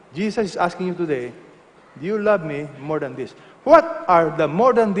question. Jesus is asking you today, do you love me more than this? What are the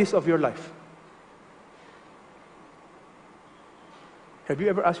more than this of your life? Have you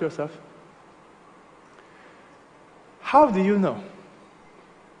ever asked yourself? How do you know?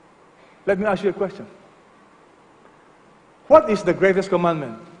 Let me ask you a question. What is the greatest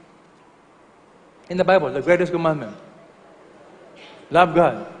commandment? In the Bible, the greatest commandment. Love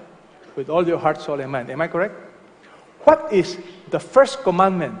God with all your heart, soul, and mind. Am I correct? What is the first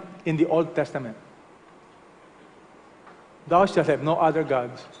commandment in the Old Testament? Thou shalt have no other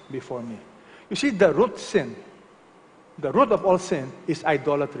gods before me. You see, the root sin, the root of all sin is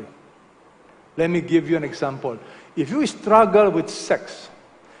idolatry. Let me give you an example. If you struggle with sex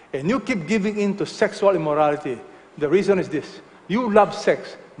and you keep giving in to sexual immorality, the reason is this: you love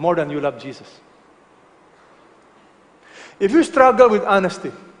sex more than you love Jesus. If you struggle with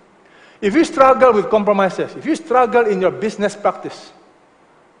honesty, if you struggle with compromises, if you struggle in your business practice,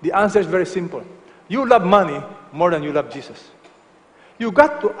 the answer is very simple. You love money more than you love Jesus. You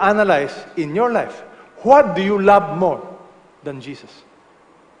got to analyze in your life, what do you love more than Jesus?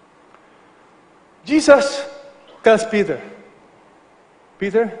 Jesus tells Peter,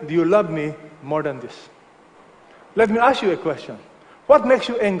 Peter, do you love me more than this? Let me ask you a question. What makes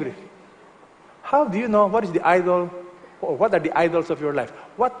you angry? How do you know what is the idol, or what are the idols of your life?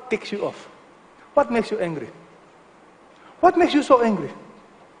 What ticks you off? What makes you angry? What makes you so angry?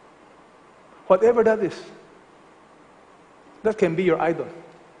 Whatever that is, that can be your idol.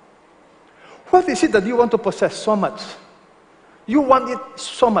 What is it that you want to possess so much? You want it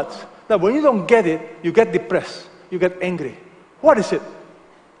so much that when you don't get it, you get depressed, you get angry. What is it?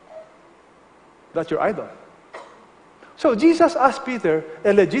 That's your idol. So Jesus asked Peter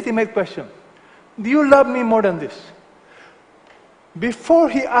a legitimate question. Do you love me more than this? Before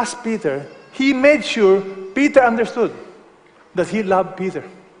he asked Peter, he made sure Peter understood that he loved Peter.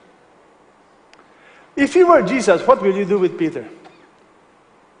 If you were Jesus, what will you do with Peter?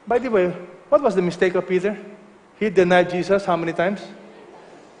 By the way, what was the mistake of Peter? He denied Jesus how many times?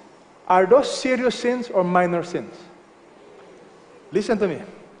 Are those serious sins or minor sins? Listen to me.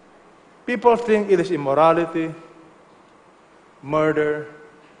 People think it is immorality, murder,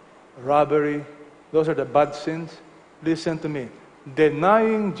 robbery. Those are the bad sins. Listen to me.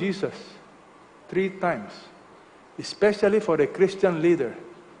 Denying Jesus 3 times, especially for a Christian leader,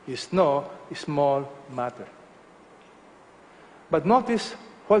 is no small matter. But notice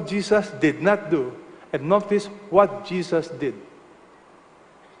what Jesus did not do, and notice what Jesus did.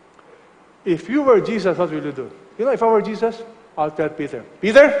 If you were Jesus, what will you do? You know, if I were Jesus, I'll tell Peter,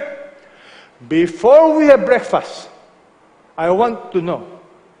 Peter, before we have breakfast, I want to know,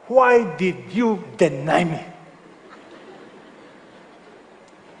 why did you deny me?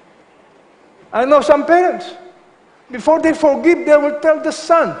 I know some parents, before they forgive, they will tell the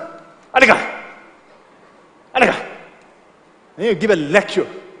son, Alika, Alika. And you give a lecture.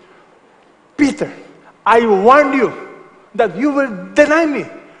 Peter, I warned you that you will deny me.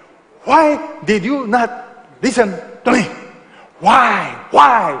 Why did you not listen to me?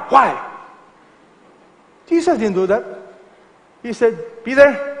 Why? Jesus didn't do that. He said,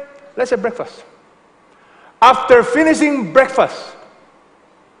 Peter, let's have breakfast. After finishing breakfast,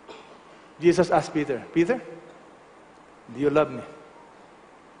 Jesus asked Peter, Peter, do you love me?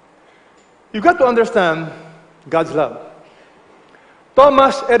 You got to understand God's love.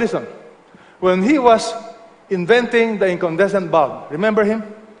 Thomas Edison, when he was inventing the incandescent bulb, remember him?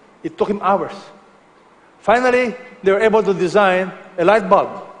 It took him hours. Finally, they were able to design a light bulb.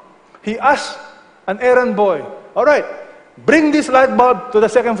 He asked an errand boy, all right, bring this light bulb to the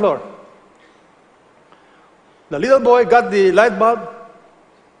 2nd floor. The little boy got the light bulb,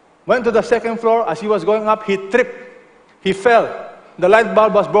 went to the 2nd floor. As he was going up, he tripped. He fell. The light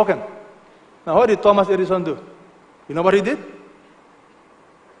bulb was broken. Now, what did Thomas Edison do? You know what he did?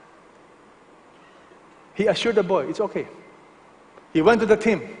 He assured the boy, it's okay. He went to the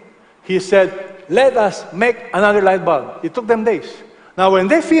team. He said, let us make another light bulb. It took them days. Now, when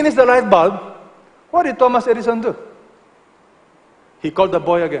they finished the light bulb, what did Thomas Edison do? He called the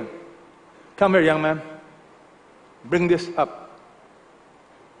boy again. Come here, young man. Bring this up.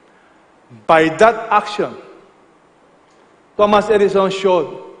 By that action, Thomas Edison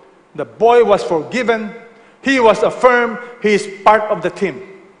showed the boy was forgiven. He was affirmed. He is part of the team.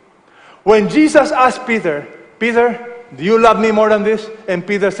 When Jesus asked Peter, Peter, do you love me more than this? And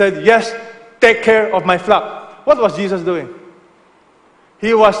Peter said, yes, take care of my flock. What was Jesus doing?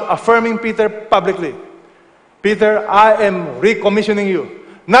 He was affirming Peter publicly. Peter, I am recommissioning you.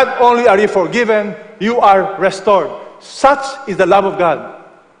 Not only are you forgiven, you are restored. Such is the love of God.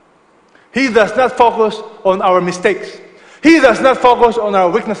 He does not focus on our mistakes. He does not focus on our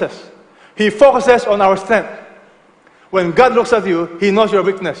weaknesses. He focuses on our strength. When God looks at you, He knows your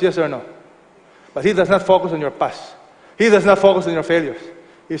weakness, yes or no? But He does not focus on your past. He does not focus on your failures.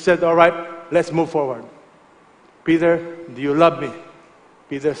 He said, all right, let's move forward. Peter, do you love me?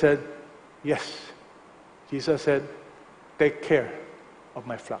 Peter said, yes. Jesus said, take care of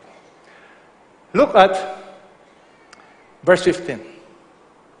my flock. Look at verse 15.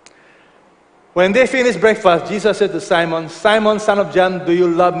 When they finished breakfast, Jesus said to Simon, Simon, son of John, do you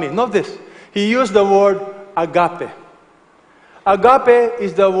love me? Note this. He used the word agape. Agape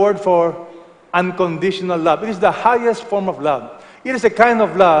is the word for unconditional love. It is the highest form of love. It is a kind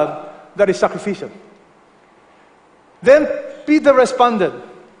of love that is sacrificial. Then Peter responded,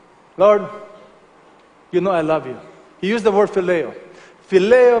 Lord, you know I love you. He used the word phileo.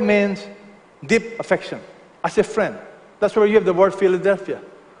 Phileo means deep affection, as a friend. That's where you have the word Philadelphia.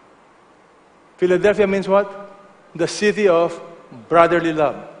 Philadelphia means what? The city of brotherly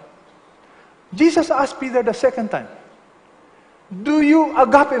love. Jesus asked Peter the second time, do you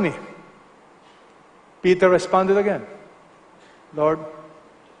agape me? Peter responded again, Lord,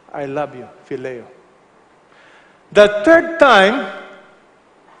 I love you, phileo. The third time,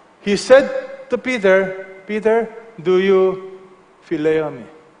 he said to Peter, Peter, do you phileo me?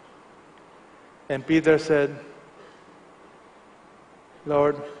 And Peter said,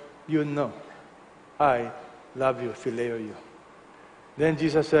 Lord, you know I love you, phileo you. Then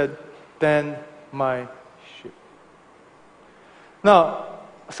Jesus said, tend my sheep. Now,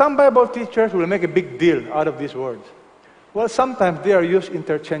 some Bible teachers will make a big deal out of these words. Well, sometimes they are used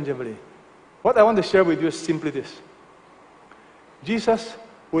interchangeably. What I want to share with you is simply this. Jesus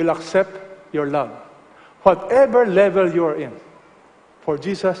will accept your love. Whatever level you are in, for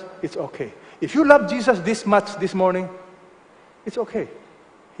Jesus, it's okay. If you love Jesus this much this morning, it's okay.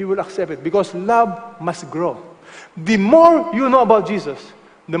 He will accept it because love must grow. The more you know about Jesus,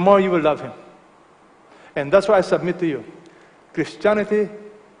 the more you will love Him. And that's why I submit to you. Christianity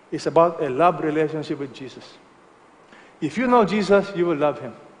is about a love relationship with Jesus. If you know Jesus, you will love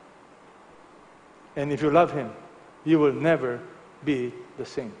Him. And if you love Him, you will never be the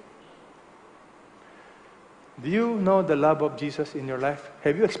same. Do you know the love of Jesus in your life?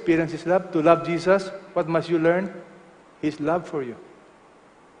 Have you experienced His love? To love Jesus, what must you learn? His love for you.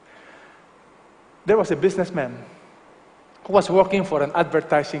 There was a businessman who was working for an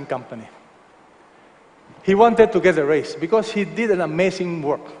advertising company. He wanted to get a raise because he did an amazing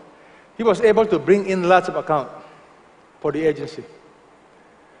work. He was able to bring in lots of account for the agency.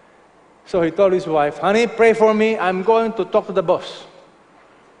 So he told his wife, honey, pray for me. I'm going to talk to the boss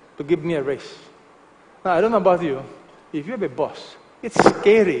to give me a raise. Now, I don't know about you. If you have a boss, it's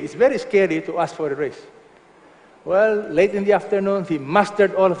scary. It's very scary to ask for a raise. Well, late in the afternoon, he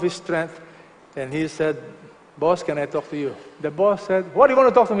mustered all of his strength and he said, boss, can I talk to you? The boss said, what do you want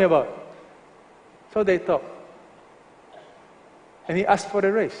to talk to me about? So they talked. And he asked for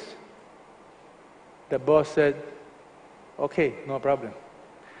a raise. The boss said, okay, no problem.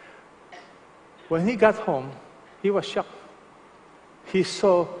 When he got home, he was shocked. He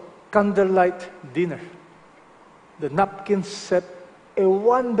saw candlelight dinner. The napkins set a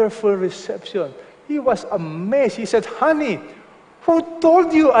wonderful reception. He was amazed. He said, honey, who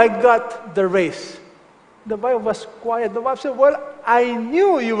told you I got the raise? The wife was quiet. The wife said, well, I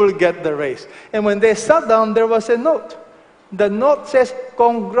knew you will get the raise. And when they sat down, there was a note. The note says,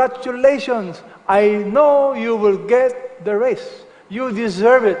 congratulations. I know you will get the raise. You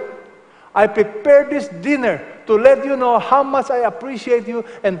deserve it. I prepared this dinner to let you know how much I appreciate you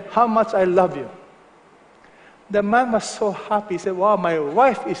and how much I love you. The man was so happy. He said, wow, my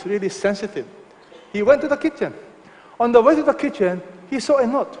wife is really sensitive. He went to the kitchen. On the way to the kitchen, he saw a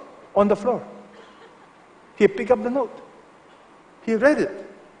note on the floor. He picked up the note. He read it.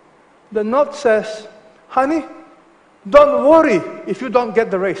 The note says, honey, don't worry if you don't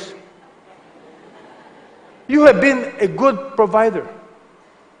get the raise. You have been a good provider.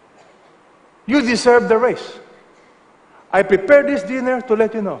 You deserve the raise. I prepared this dinner to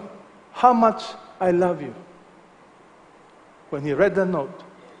let you know how much I love you. When he read the note,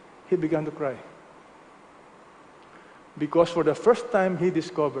 he began to cry. Because for the first time he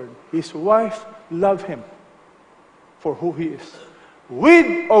discovered his wife loved him for who he is.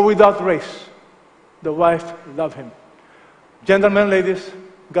 With or without race, the wife loved him. Gentlemen, ladies,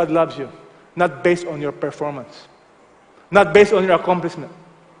 God loves you, not based on your performance, not based on your accomplishment.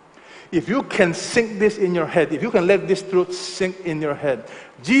 If you can sink this in your head, if you can let this truth sink in your head,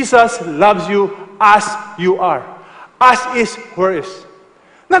 Jesus loves you as you are, as is where is.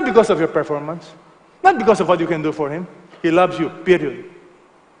 Not because of your performance, not because of what you can do for Him. He loves you, period.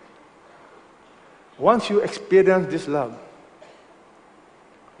 Once you experience this love,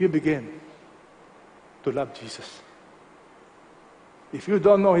 you begin to love Jesus. If you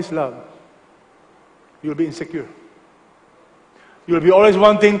don't know His love, you'll be insecure. You'll be always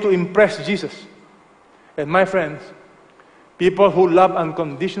wanting to impress Jesus. And my friends, people who love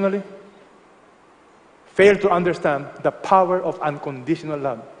unconditionally fail to understand the power of unconditional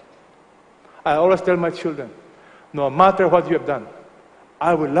love. I always tell my children, no matter what you have done,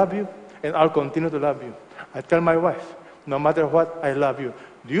 I will love you and I'll continue to love you. I tell my wife, no matter what, I love you.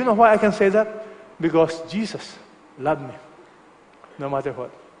 Do you know why I can say that? Because Jesus loved me, no matter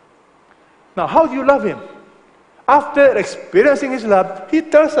what. Now, how do you love Him? After experiencing His love, He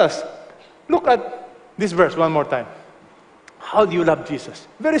tells us, look at this verse one more time. How do you love Jesus?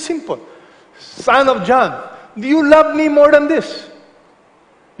 Very simple. Son of John, do you love me more than this?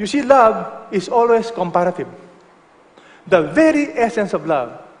 You see, love is always comparative. The very essence of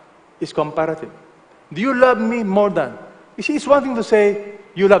love is comparative. Do you love me more than? You see, it's one thing to say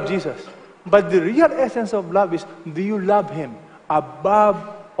you love Jesus. But the real essence of love is, do you love Him above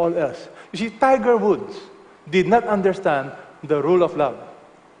all else? You see, Tiger Woods did not understand the rule of love.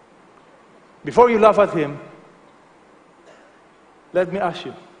 Before you laugh at him, let me ask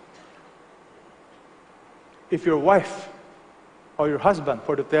you, if your wife or your husband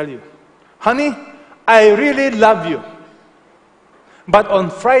were to tell you, honey, I really love you, but on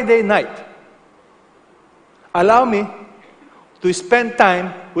Friday night, allow me to spend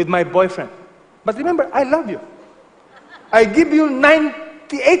time with my boyfriend. But remember, I love you. I give you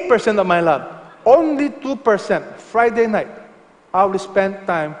 98% of my love. Only 2%, Friday night, I will spend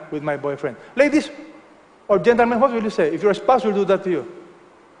time with my boyfriend. Ladies or gentlemen, what will you say if your spouse will do that to you?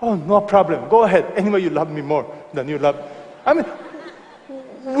 Oh, no problem. Go ahead. Anyway, you love me more than you love. I mean,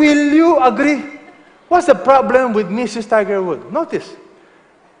 will you agree? What's the problem with Mrs. Tiger Woods? Notice,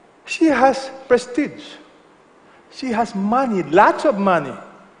 she has prestige. She has money, lots of money.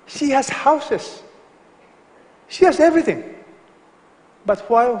 She has houses. She has everything. But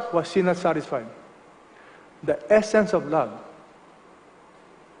why was she not satisfied? The essence of love.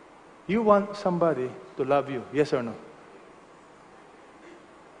 You want somebody to love you, yes or no?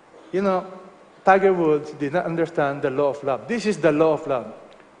 You know, Tiger Woods did not understand the law of love. This is the law of love.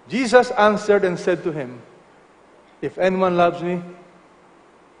 Jesus answered and said to him, if anyone loves me,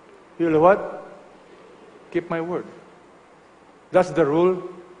 he will what? Keep my word. That's the rule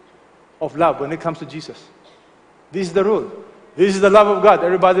of love when it comes to Jesus. This is the rule. This is the love of God.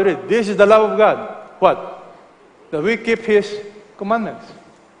 Everybody read. This is the love of God. What? That we keep His commandments.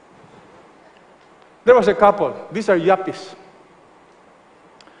 There was a couple. These are yuppies.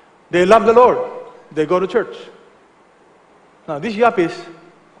 They love the Lord. They go to church. Now, these yuppies,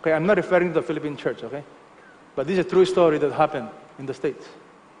 okay, I'm not referring to the Philippine church, okay? But this is a true story that happened in the States.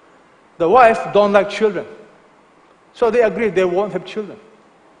 The wife don't like children. So they agreed they won't have children.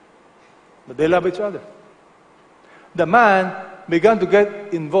 But they love each other. The man began to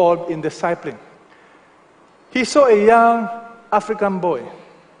get involved in discipling. He saw a young African boy,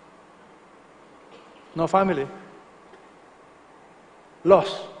 no family,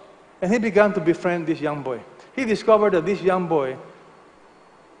 lost. And he began to befriend this young boy. He discovered that this young boy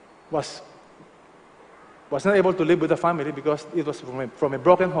was not able to live with the family because it was from a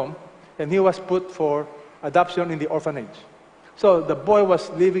broken home, and he was put for adoption in the orphanage. So the boy was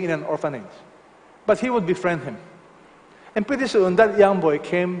living in an orphanage. But he would befriend him. And pretty soon, that young boy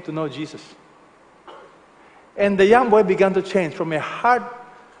came to know Jesus. And the young boy began to change from a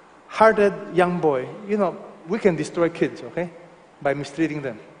hard-hearted young boy. You know, we can destroy kids, okay, by mistreating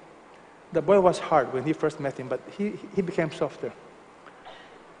them. The boy was hard when he first met him, but he became softer.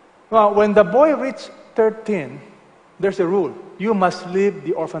 Well, when the boy reached 13, there's a rule. You must leave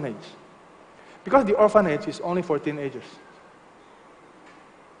the orphanage. Because the orphanage is only for teenagers.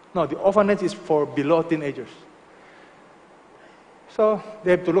 No, the orphanage is for below teenagers. So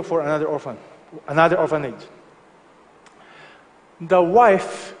they have to look for another orphanage. The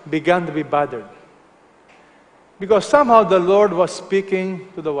wife began to be bothered because somehow the Lord was speaking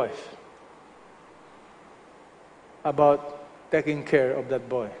to the wife about taking care of that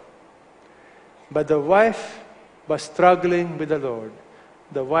boy. But the wife was struggling with the Lord.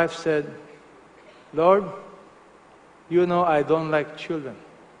 The wife said, Lord, you know I don't like children.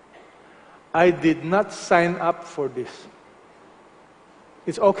 I did not sign up for this.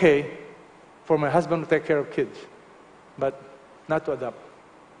 It's okay for my husband to take care of kids, but not to adopt.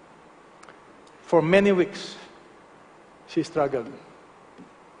 For many weeks, she struggled.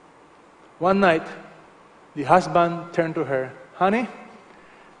 One night, the husband turned to her, honey,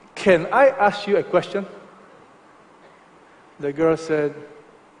 can I ask you a question? The girl said,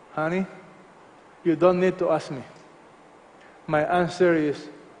 honey, you don't need to ask me. My answer is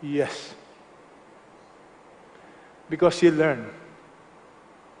yes. Because she learned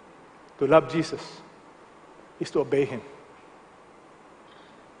to love Jesus is to obey him.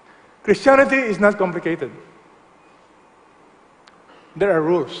 Christianity is not complicated. There are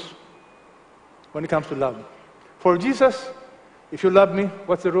rules when it comes to love. For Jesus, if you love me,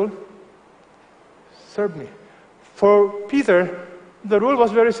 what's the rule? Serve me. For Peter, the rule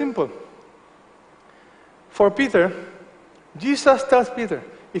was very simple. For Peter, Jesus tells Peter,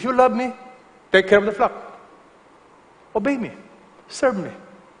 if you love me, take care of the flock. Obey me. Serve me.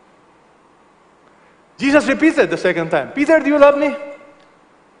 Jesus repeated the second time, Peter, do you love me?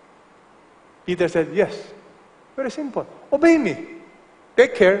 Peter said, yes. Very simple. Obey me.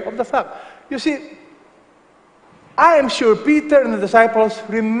 Take care of the flock. You see, I am sure Peter and the disciples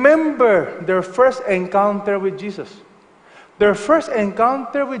remember their first encounter with Jesus. Their first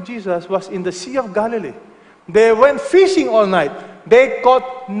encounter with Jesus was in the Sea of Galilee. They went fishing all night. They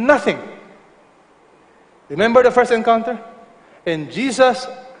caught nothing. Remember the first encounter? And Jesus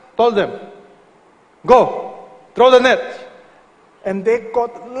told them, go, throw the net. And they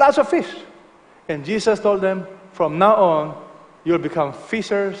caught lots of fish. And Jesus told them, from now on, you'll become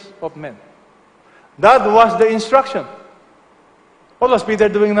fishers of men. That was the instruction. What was Peter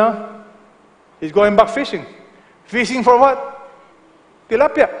doing now? He's going back fishing. Fishing for what?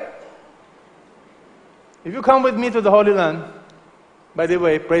 Tilapia. If you come with me to the Holy Land, by the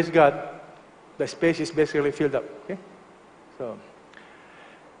way, praise God, the space is basically filled up. Okay? So,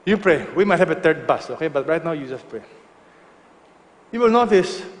 you pray. We might have a third bus, okay? But right now, you just pray. You will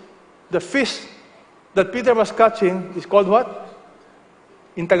notice the fish that Peter was catching is called what?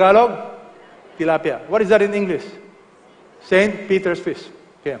 In Tagalog, tilapia. What is that in English? St. Peter's fish.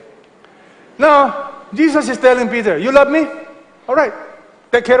 Okay. Now, Jesus is telling Peter, you love me? All right.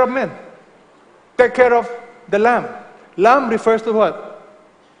 Take care of men. Take care of the lamb. Lamb refers to what?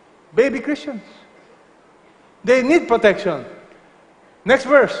 Baby Christians. They need protection. Next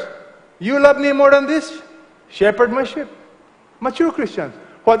verse. You love me more than this? Shepherd my sheep. Mature Christians.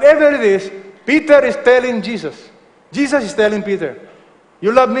 Whatever it is, Peter is telling Jesus. Jesus is telling Peter,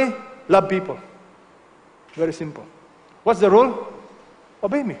 you love me? Love people. Very simple. What's the rule?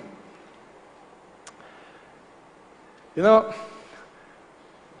 Obey me. You know,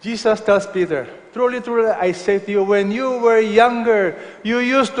 Jesus tells Peter, truly, truly, I say to you, when you were younger, you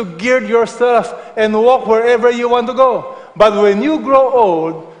used to gird yourself and walk wherever you want to go. But when you grow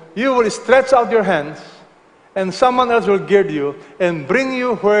old, you will stretch out your hands, and someone else will gird you and bring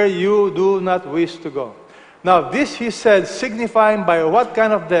you where you do not wish to go. Now, this he said, signifying by what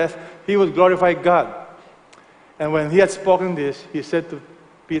kind of death he would glorify God. And when he had spoken this, he said to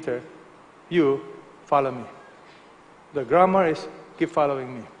Peter, you follow me. The grammar is, keep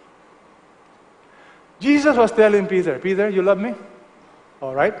following me. Jesus was telling Peter, Peter, you love me?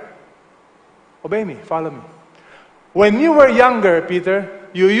 All right. Obey me, follow me. When you were younger, Peter,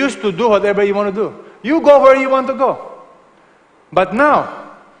 you used to do whatever you want to do. You go where you want to go. But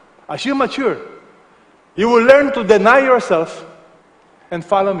now, as you mature, you will learn to deny yourself and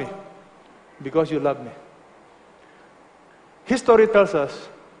follow me because you love me. History tells us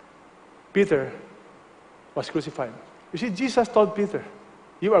Peter was crucified. You see, Jesus told Peter,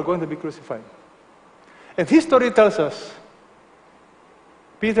 you are going to be crucified. And history tells us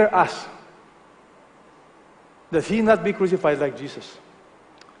Peter asked that he not be crucified like Jesus.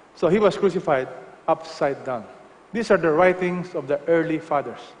 So he was crucified upside down. These are the writings of the early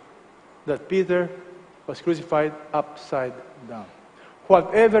fathers, that Peter was crucified upside down.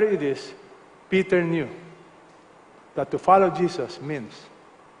 Whatever it is, Peter knew that to follow Jesus means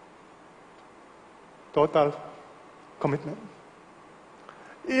total commitment.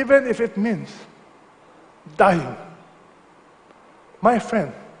 Even if it means dying. My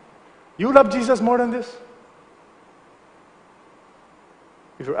friend, you love Jesus more than this?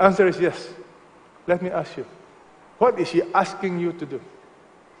 If your answer is yes, let me ask you, what is he asking you to do?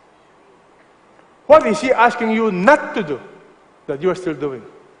 What is he asking you not to do that you are still doing?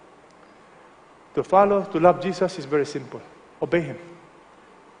 To follow, to love Jesus is very simple. Obey him.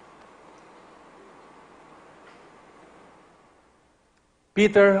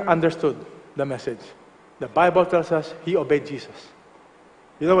 Peter understood the message. The Bible tells us he obeyed Jesus.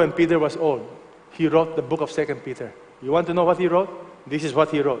 You know, when Peter was old, he wrote the book of 2 Peter. You want to know what he wrote? This is what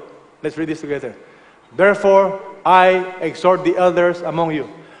he wrote. Let's read this together. Therefore, I exhort the elders among you,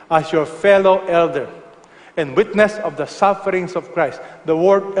 as your fellow elder, and witness of the sufferings of Christ. The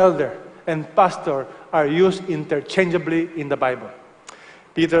word elder and pastor are used interchangeably in the Bible.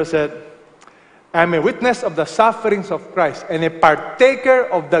 Peter said, I am a witness of the sufferings of Christ and a partaker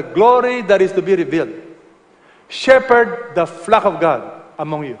of the glory that is to be revealed. Shepherd the flock of God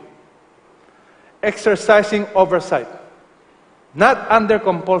among you. exercising oversight, not under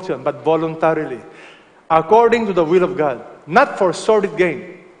compulsion, but voluntarily, according to the will of God, not for sordid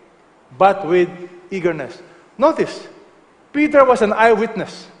gain, but with eagerness. Notice, Peter was an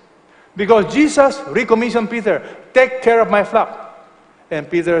eyewitness because Jesus recommissioned Peter, take care of my flock. And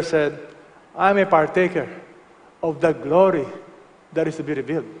Peter said, I'm a partaker of the glory that is to be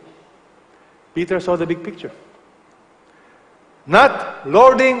revealed. Peter saw the big picture. Not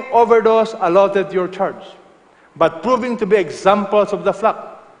lording over those allotted to your charge, but proving to be examples of the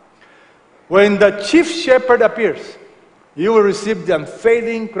flock. When the chief shepherd appears, you will receive the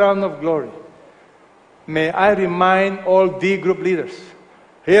unfading crown of glory. May I remind all D group leaders,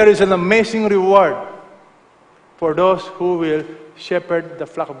 here is an amazing reward for those who will shepherd the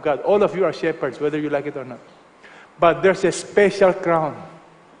flock of God. All of you are shepherds, whether you like it or not. But there's a special crown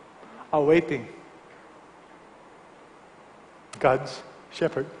awaiting God's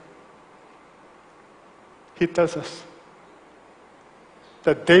shepherd. He tells us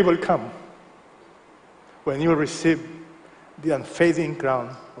that day will come when you will receive the unfading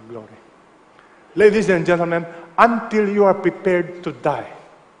crown of glory. Ladies and gentlemen, until you are prepared to die,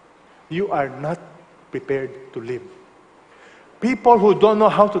 you are not prepared to live. People who don't know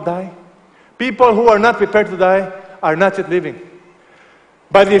how to die, people who are not prepared to die, are not yet living.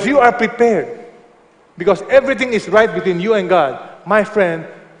 But if you are prepared, because everything is right between you and God, my friend,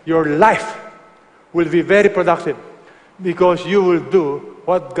 your life will be very productive because you will do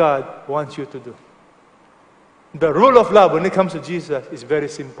what God wants you to do. The rule of love when it comes to Jesus is very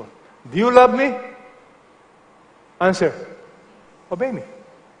simple. Do you love me? Answer, obey me.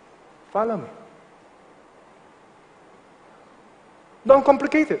 Follow me. Don't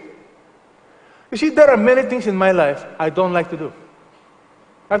complicate it. You see, there are many things in my life I don't like to do.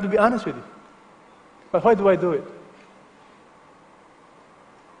 I have to be honest with you. But why do I do it?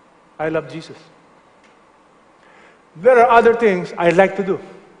 I love Jesus. There are other things I like to do,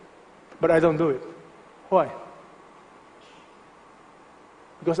 but I don't do it. Why?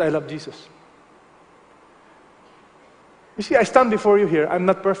 Because I love Jesus. You see, I stand before you here. I'm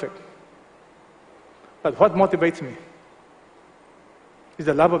not perfect. But what motivates me is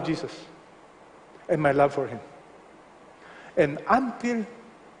the love of Jesus and my love for Him. And until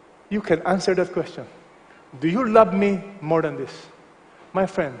you can answer that question, do you love me more than this? My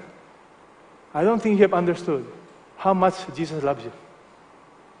friend, I don't think you have understood how much Jesus loves you.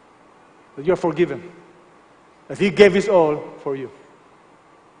 That you're forgiven. That He gave His all for you.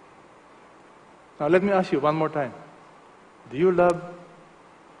 Now let me ask you one more time. Do you love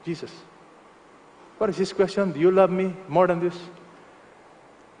Jesus? What is this question? Do you love me more than this?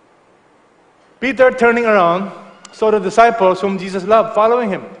 Peter, turning around, saw the disciples whom Jesus loved following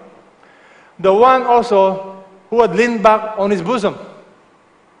Him. The one also who had leaned back on his bosom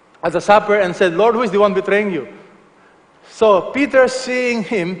at the supper and said, Lord, who is the one betraying you? So Peter, seeing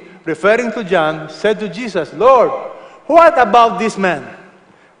him, referring to John, said to Jesus, Lord, what about this man?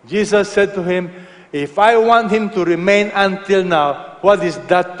 Jesus said to him, if I want him to remain until now, what is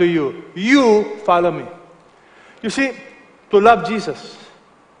that to you? You follow me. You see, to love Jesus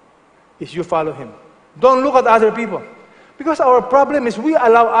is you follow Him. Don't look at other people. Because our problem is we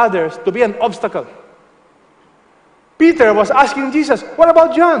allow others to be an obstacle. Peter was asking Jesus, what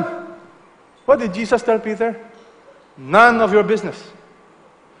about John? What did Jesus tell Peter? None of your business.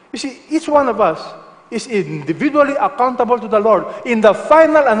 You see, each one of us is individually accountable to the Lord. In the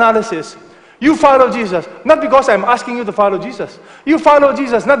final analysis, you follow Jesus, not because I'm asking you to follow Jesus. You follow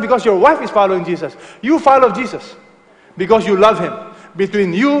Jesus, not because your wife is following Jesus. You follow Jesus because you love Him,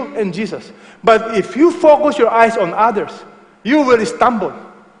 between you and Jesus. But if you focus your eyes on others, you will stumble.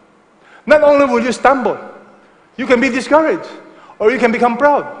 Not only will you stumble, you can be discouraged or you can become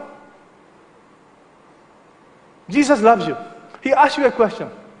proud. Jesus loves you. He asked you a question.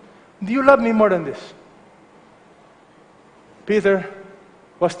 Do you love me more than this? Peter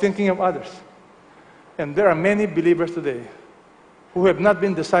was thinking of others. And there are many believers today who have not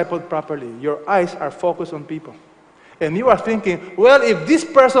been discipled properly. Your eyes are focused on people. And you are thinking, well, if this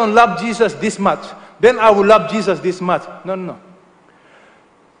person loved Jesus this much, then I will love Jesus this much. No, no, no.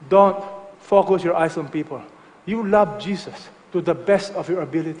 Don't focus your eyes on people. You love Jesus to the best of your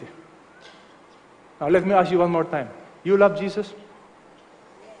ability. Now let me ask you one more time. You love Jesus?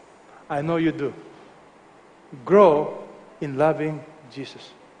 I know you do. Grow in loving Jesus.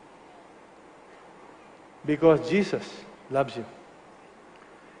 Because Jesus loves you.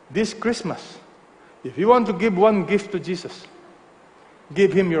 This Christmas, if you want to give one gift to Jesus,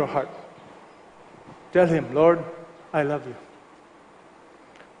 give Him your heart. Tell Him, Lord, I love you.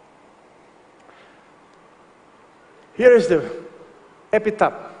 Here is the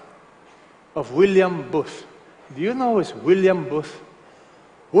epitaph of William Booth. Do you know who is William Booth?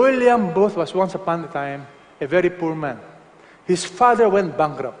 William Booth was once upon a time a very poor man. His father went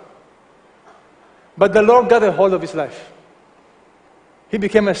bankrupt. But the Lord got a hold of his life. He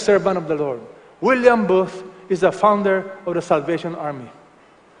became a servant of the Lord. William Booth is the founder of the Salvation Army.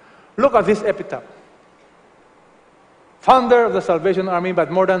 Look at this epitaph. Founder of the Salvation Army,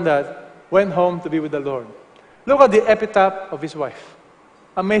 but more than that, went home to be with the Lord. Look at the epitaph of his wife.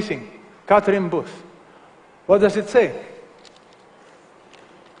 Amazing. Catherine Booth. What does it say?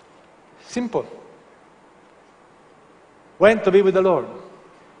 Simple. Went to be with the Lord.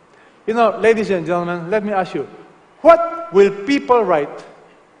 You know, ladies and gentlemen, let me ask you, what will people write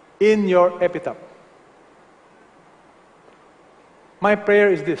in your epitaph? My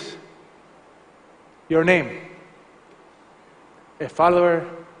prayer is this. Your name. A follower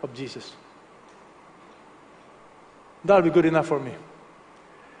of Jesus. That'll be good enough for me.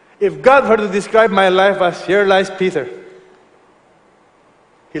 If God were to describe my life as here lies Peter,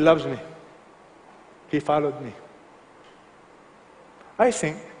 he loves me. He followed me. I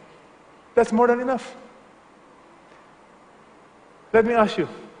think that's more than enough. Let me ask you,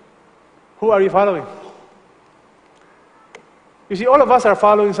 who are you following? You see, all of us are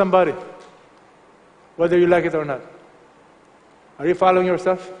following somebody, whether you like it or not. Are you following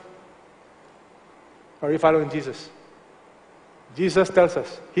yourself? Or are you following Jesus? Jesus tells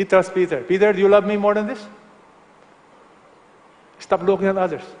us, he tells Peter, Peter, do you love me more than this? Stop looking at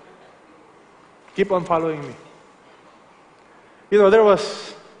others. Keep on following me. You know, there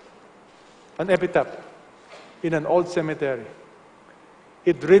was an epitaph in an old cemetery.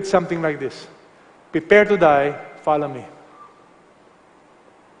 It reads something like this: prepare to die, follow me.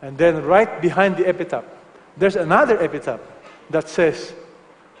 And then right behind the epitaph, there's another epitaph that says,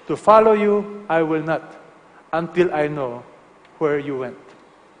 to follow you, I will not, until I know where you went.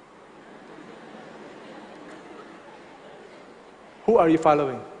 Who are you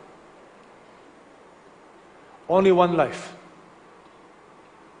following? Only one life.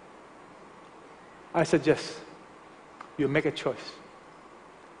 I suggest you make a choice.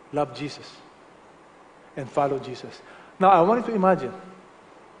 Love Jesus and follow Jesus. Now, I want you to imagine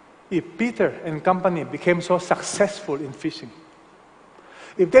if Peter and company became so successful in fishing,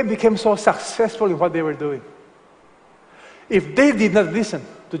 if they became so successful in what they were doing, if they did not listen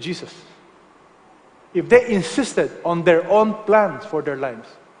to Jesus, if they insisted on their own plans for their lives,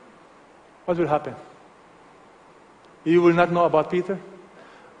 what will happen? You will not know about Peter.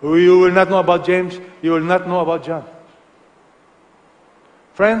 You will not know about James. You will not know about John.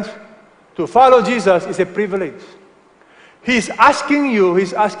 Friends, to follow Jesus is a privilege. He's asking you,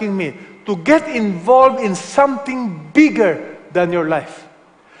 he's asking me to get involved in something bigger than your life.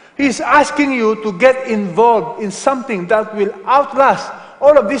 He's asking you to get involved in something that will outlast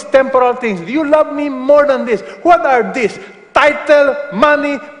all of these temporal things. Do you love me more than this? What are these? Title,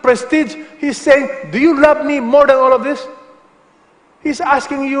 money, prestige. He's saying, do you love me more than all of this? He's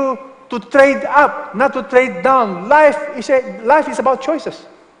asking you to trade up, not to trade down. Life is about choices.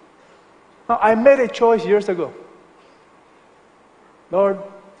 Now, I made a choice years ago. Lord,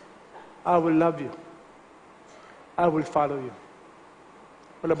 I will love you. I will follow you.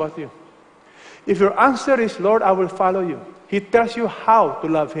 What about you? If your answer is, Lord, I will follow you, He tells you how to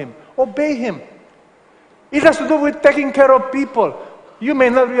love Him. Obey Him. It has to do with taking care of people. You may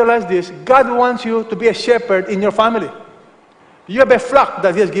not realize this. God wants you to be a shepherd in your family. You have a flock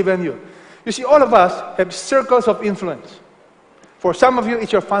that He has given you. You see, all of us have circles of influence. For some of you,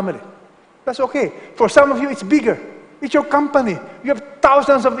 it's your family. That's okay. For some of you, it's bigger. It's your company. You have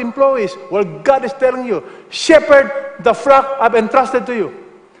thousands of employees. Well, God is telling you, shepherd the flock I've entrusted to you.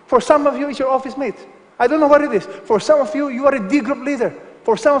 For some of you, it's your office mates. I don't know what it is. For some of you, you are a D group leader.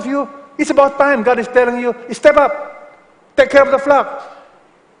 For some of you, it's about time. God is telling you, step up. Take care of the flock.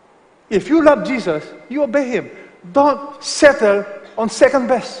 If you love Jesus, you obey Him. Don't settle on second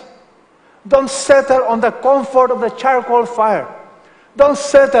best. Don't settle on the comfort of the charcoal fire. Don't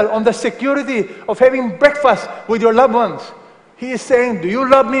settle on the security of having breakfast with your loved ones. He is saying, do you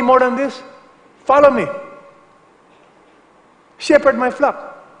love me more than this? Follow me. Shepherd my flock.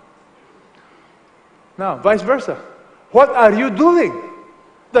 Now, vice versa. What are you doing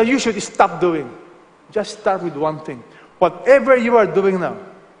that you should stop doing? Just start with one thing. Whatever you are doing now,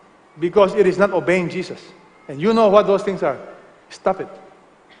 because it is not obeying Jesus, and you know what those things are, stop it.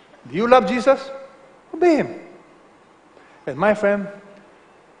 Do you love Jesus? Obey Him. And my friend,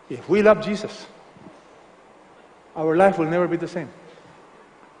 if we love Jesus, our life will never be the same.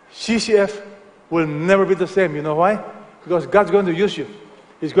 CCF will never be the same. You know why? Because God's going to use you.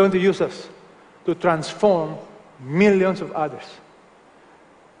 He's going to use us to transform millions of others.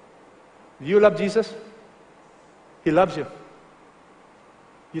 Do you love Jesus? He loves you.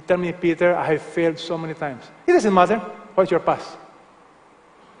 You tell me, Peter, I have failed so many times. It doesn't matter. What's your past?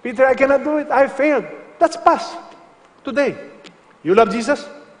 Peter, I cannot do it. I failed. That's past. Today. You love Jesus?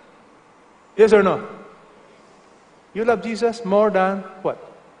 Yes or no? You love Jesus more than what?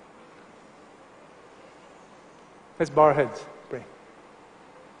 Let's bow our heads. Pray.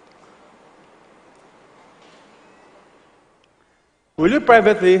 Will you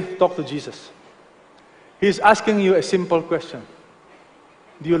privately talk to Jesus? He's asking you a simple question.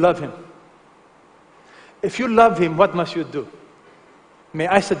 Do you love Him? If you love Him, what must you do? May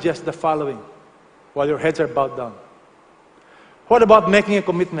I suggest the following while your heads are bowed down. What about making a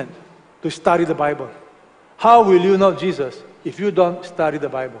commitment to study the Bible? How will you know Jesus if you don't study the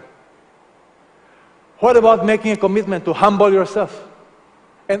Bible? What about making a commitment to humble yourself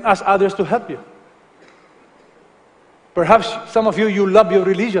and ask others to help you? Perhaps some of you, you love your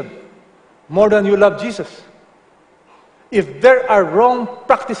religion more than you love Jesus. If there are wrong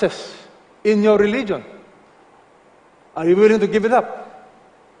practices in your religion, are you willing to give it up?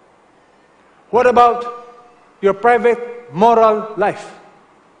 What about your private moral life?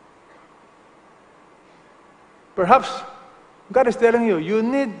 Perhaps God is telling you, you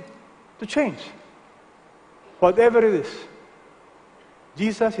need to change. Whatever it is,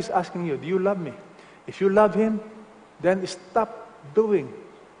 Jesus is asking you, do you love me? If you love Him, then stop doing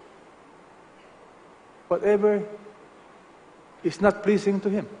whatever is not pleasing to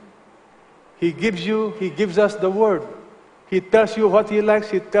Him. He gives us the Word. He tells you what He likes,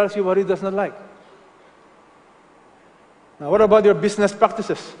 He tells you what He does not like. Now, what about your business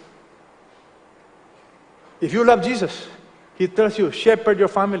practices? If you love Jesus, He tells you, shepherd your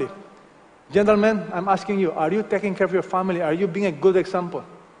family. Gentlemen, I'm asking you, are you taking care of your family? Are you being a good example?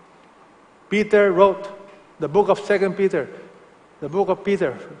 Peter wrote the book of 2 Peter, the book of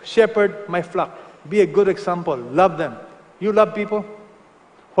Peter, shepherd my flock. Be a good example. Love them. You love people?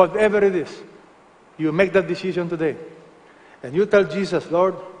 Whatever it is, you make that decision today. And you tell Jesus,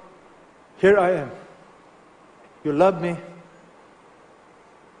 Lord, here I am. You love me.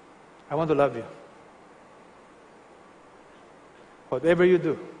 I want to love you. Whatever you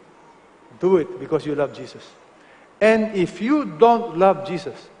do it because you love Jesus. And if you don't love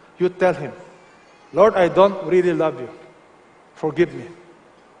Jesus, you tell Him, Lord, I don't really love you. Forgive me.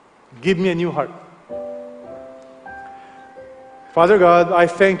 Give me a new heart. Father God, I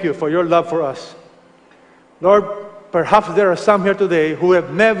thank you for your love for us. Lord, perhaps there are some here today who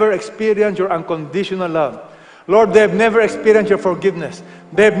have never experienced your unconditional love. Lord, they have never experienced your forgiveness.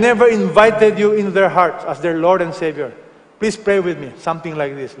 They have never invited you into their hearts as their Lord and Savior. Please pray with me, something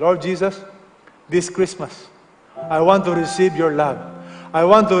like this. Lord Jesus, this Christmas, I want to receive your love. I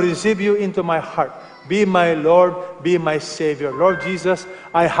want to receive you into my heart. Be my Lord, be my Savior. Lord Jesus,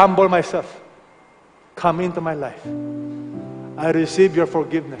 I humble myself. Come into my life. I receive your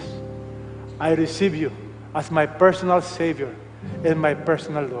forgiveness. I receive you as my personal Savior and my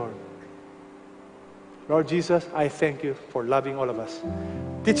personal Lord. Lord Jesus, I thank you for loving all of us.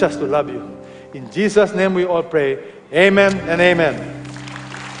 Teach us to love you. In Jesus' name we all pray. Amen and amen.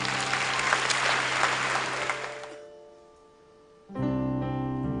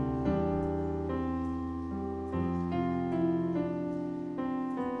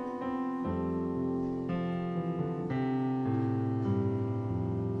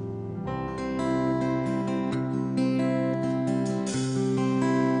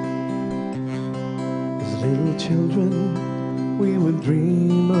 As little children, we would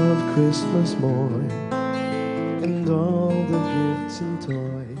dream of Christmas morn and all the gifts and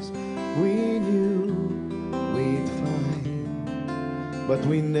toys we knew we'd find. But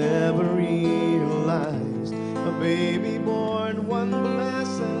we never realized a baby born one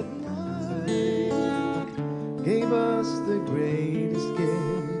blessed night gave us the greatest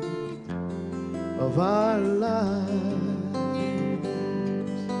gift of our lives.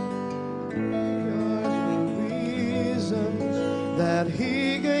 That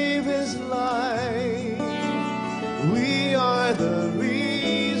He gave His life. We are the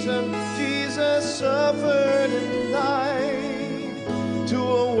reason Jesus suffered and died. To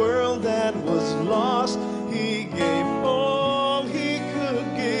a world that was lost, He gave all He could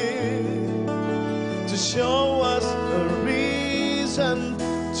give to show us a reason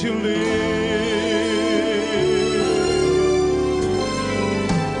to live.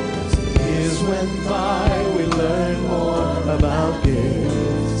 Years went by, we learned more about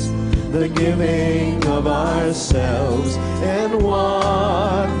gifts, the giving of ourselves, and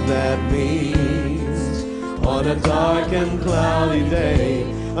what that means. On a dark and cloudy day,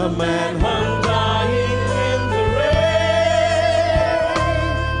 a man hung dying in the rain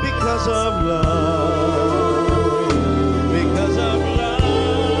because of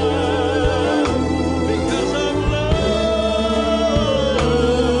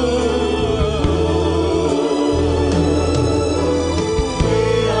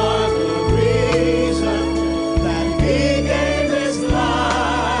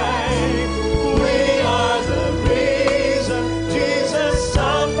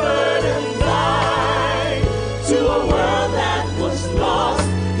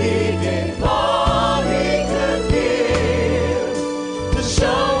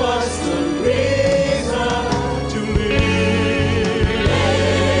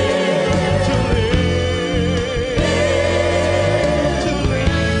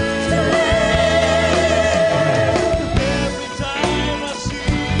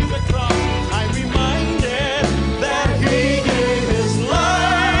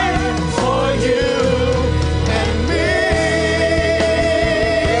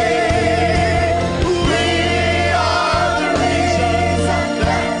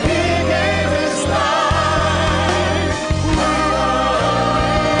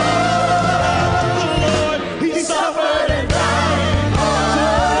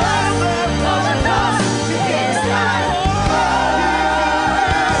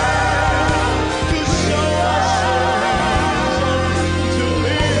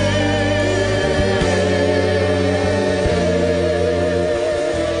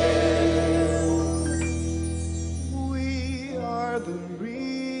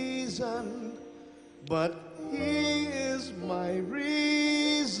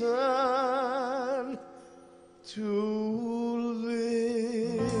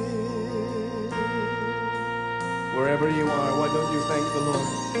Wherever you are, why don't you thank the Lord?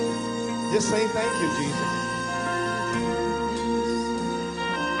 Just say thank you, Jesus.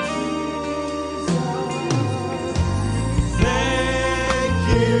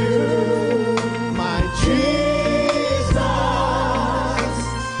 Thank you, my Jesus.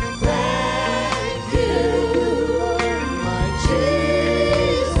 Thank you, my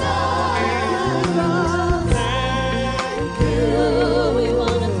Jesus. Thank you, We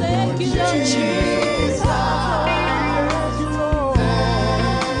want to thank you, Lord. Jesus.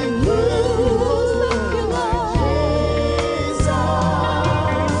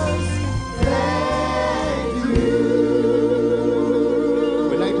 Thank you,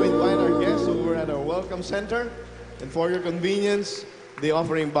 Lord. We'd like to invite our guests over at our welcome center. And for your convenience, the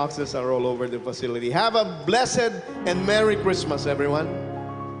offering boxes are all over the facility. Have a blessed and Merry Christmas, everyone.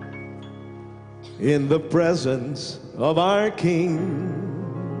 In the presence of our King,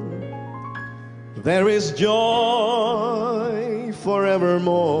 there is joy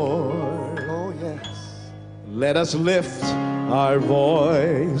forevermore. Oh, yes. Let us lift our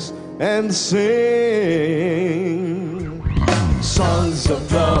voice and sing songs of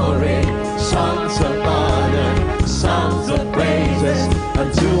glory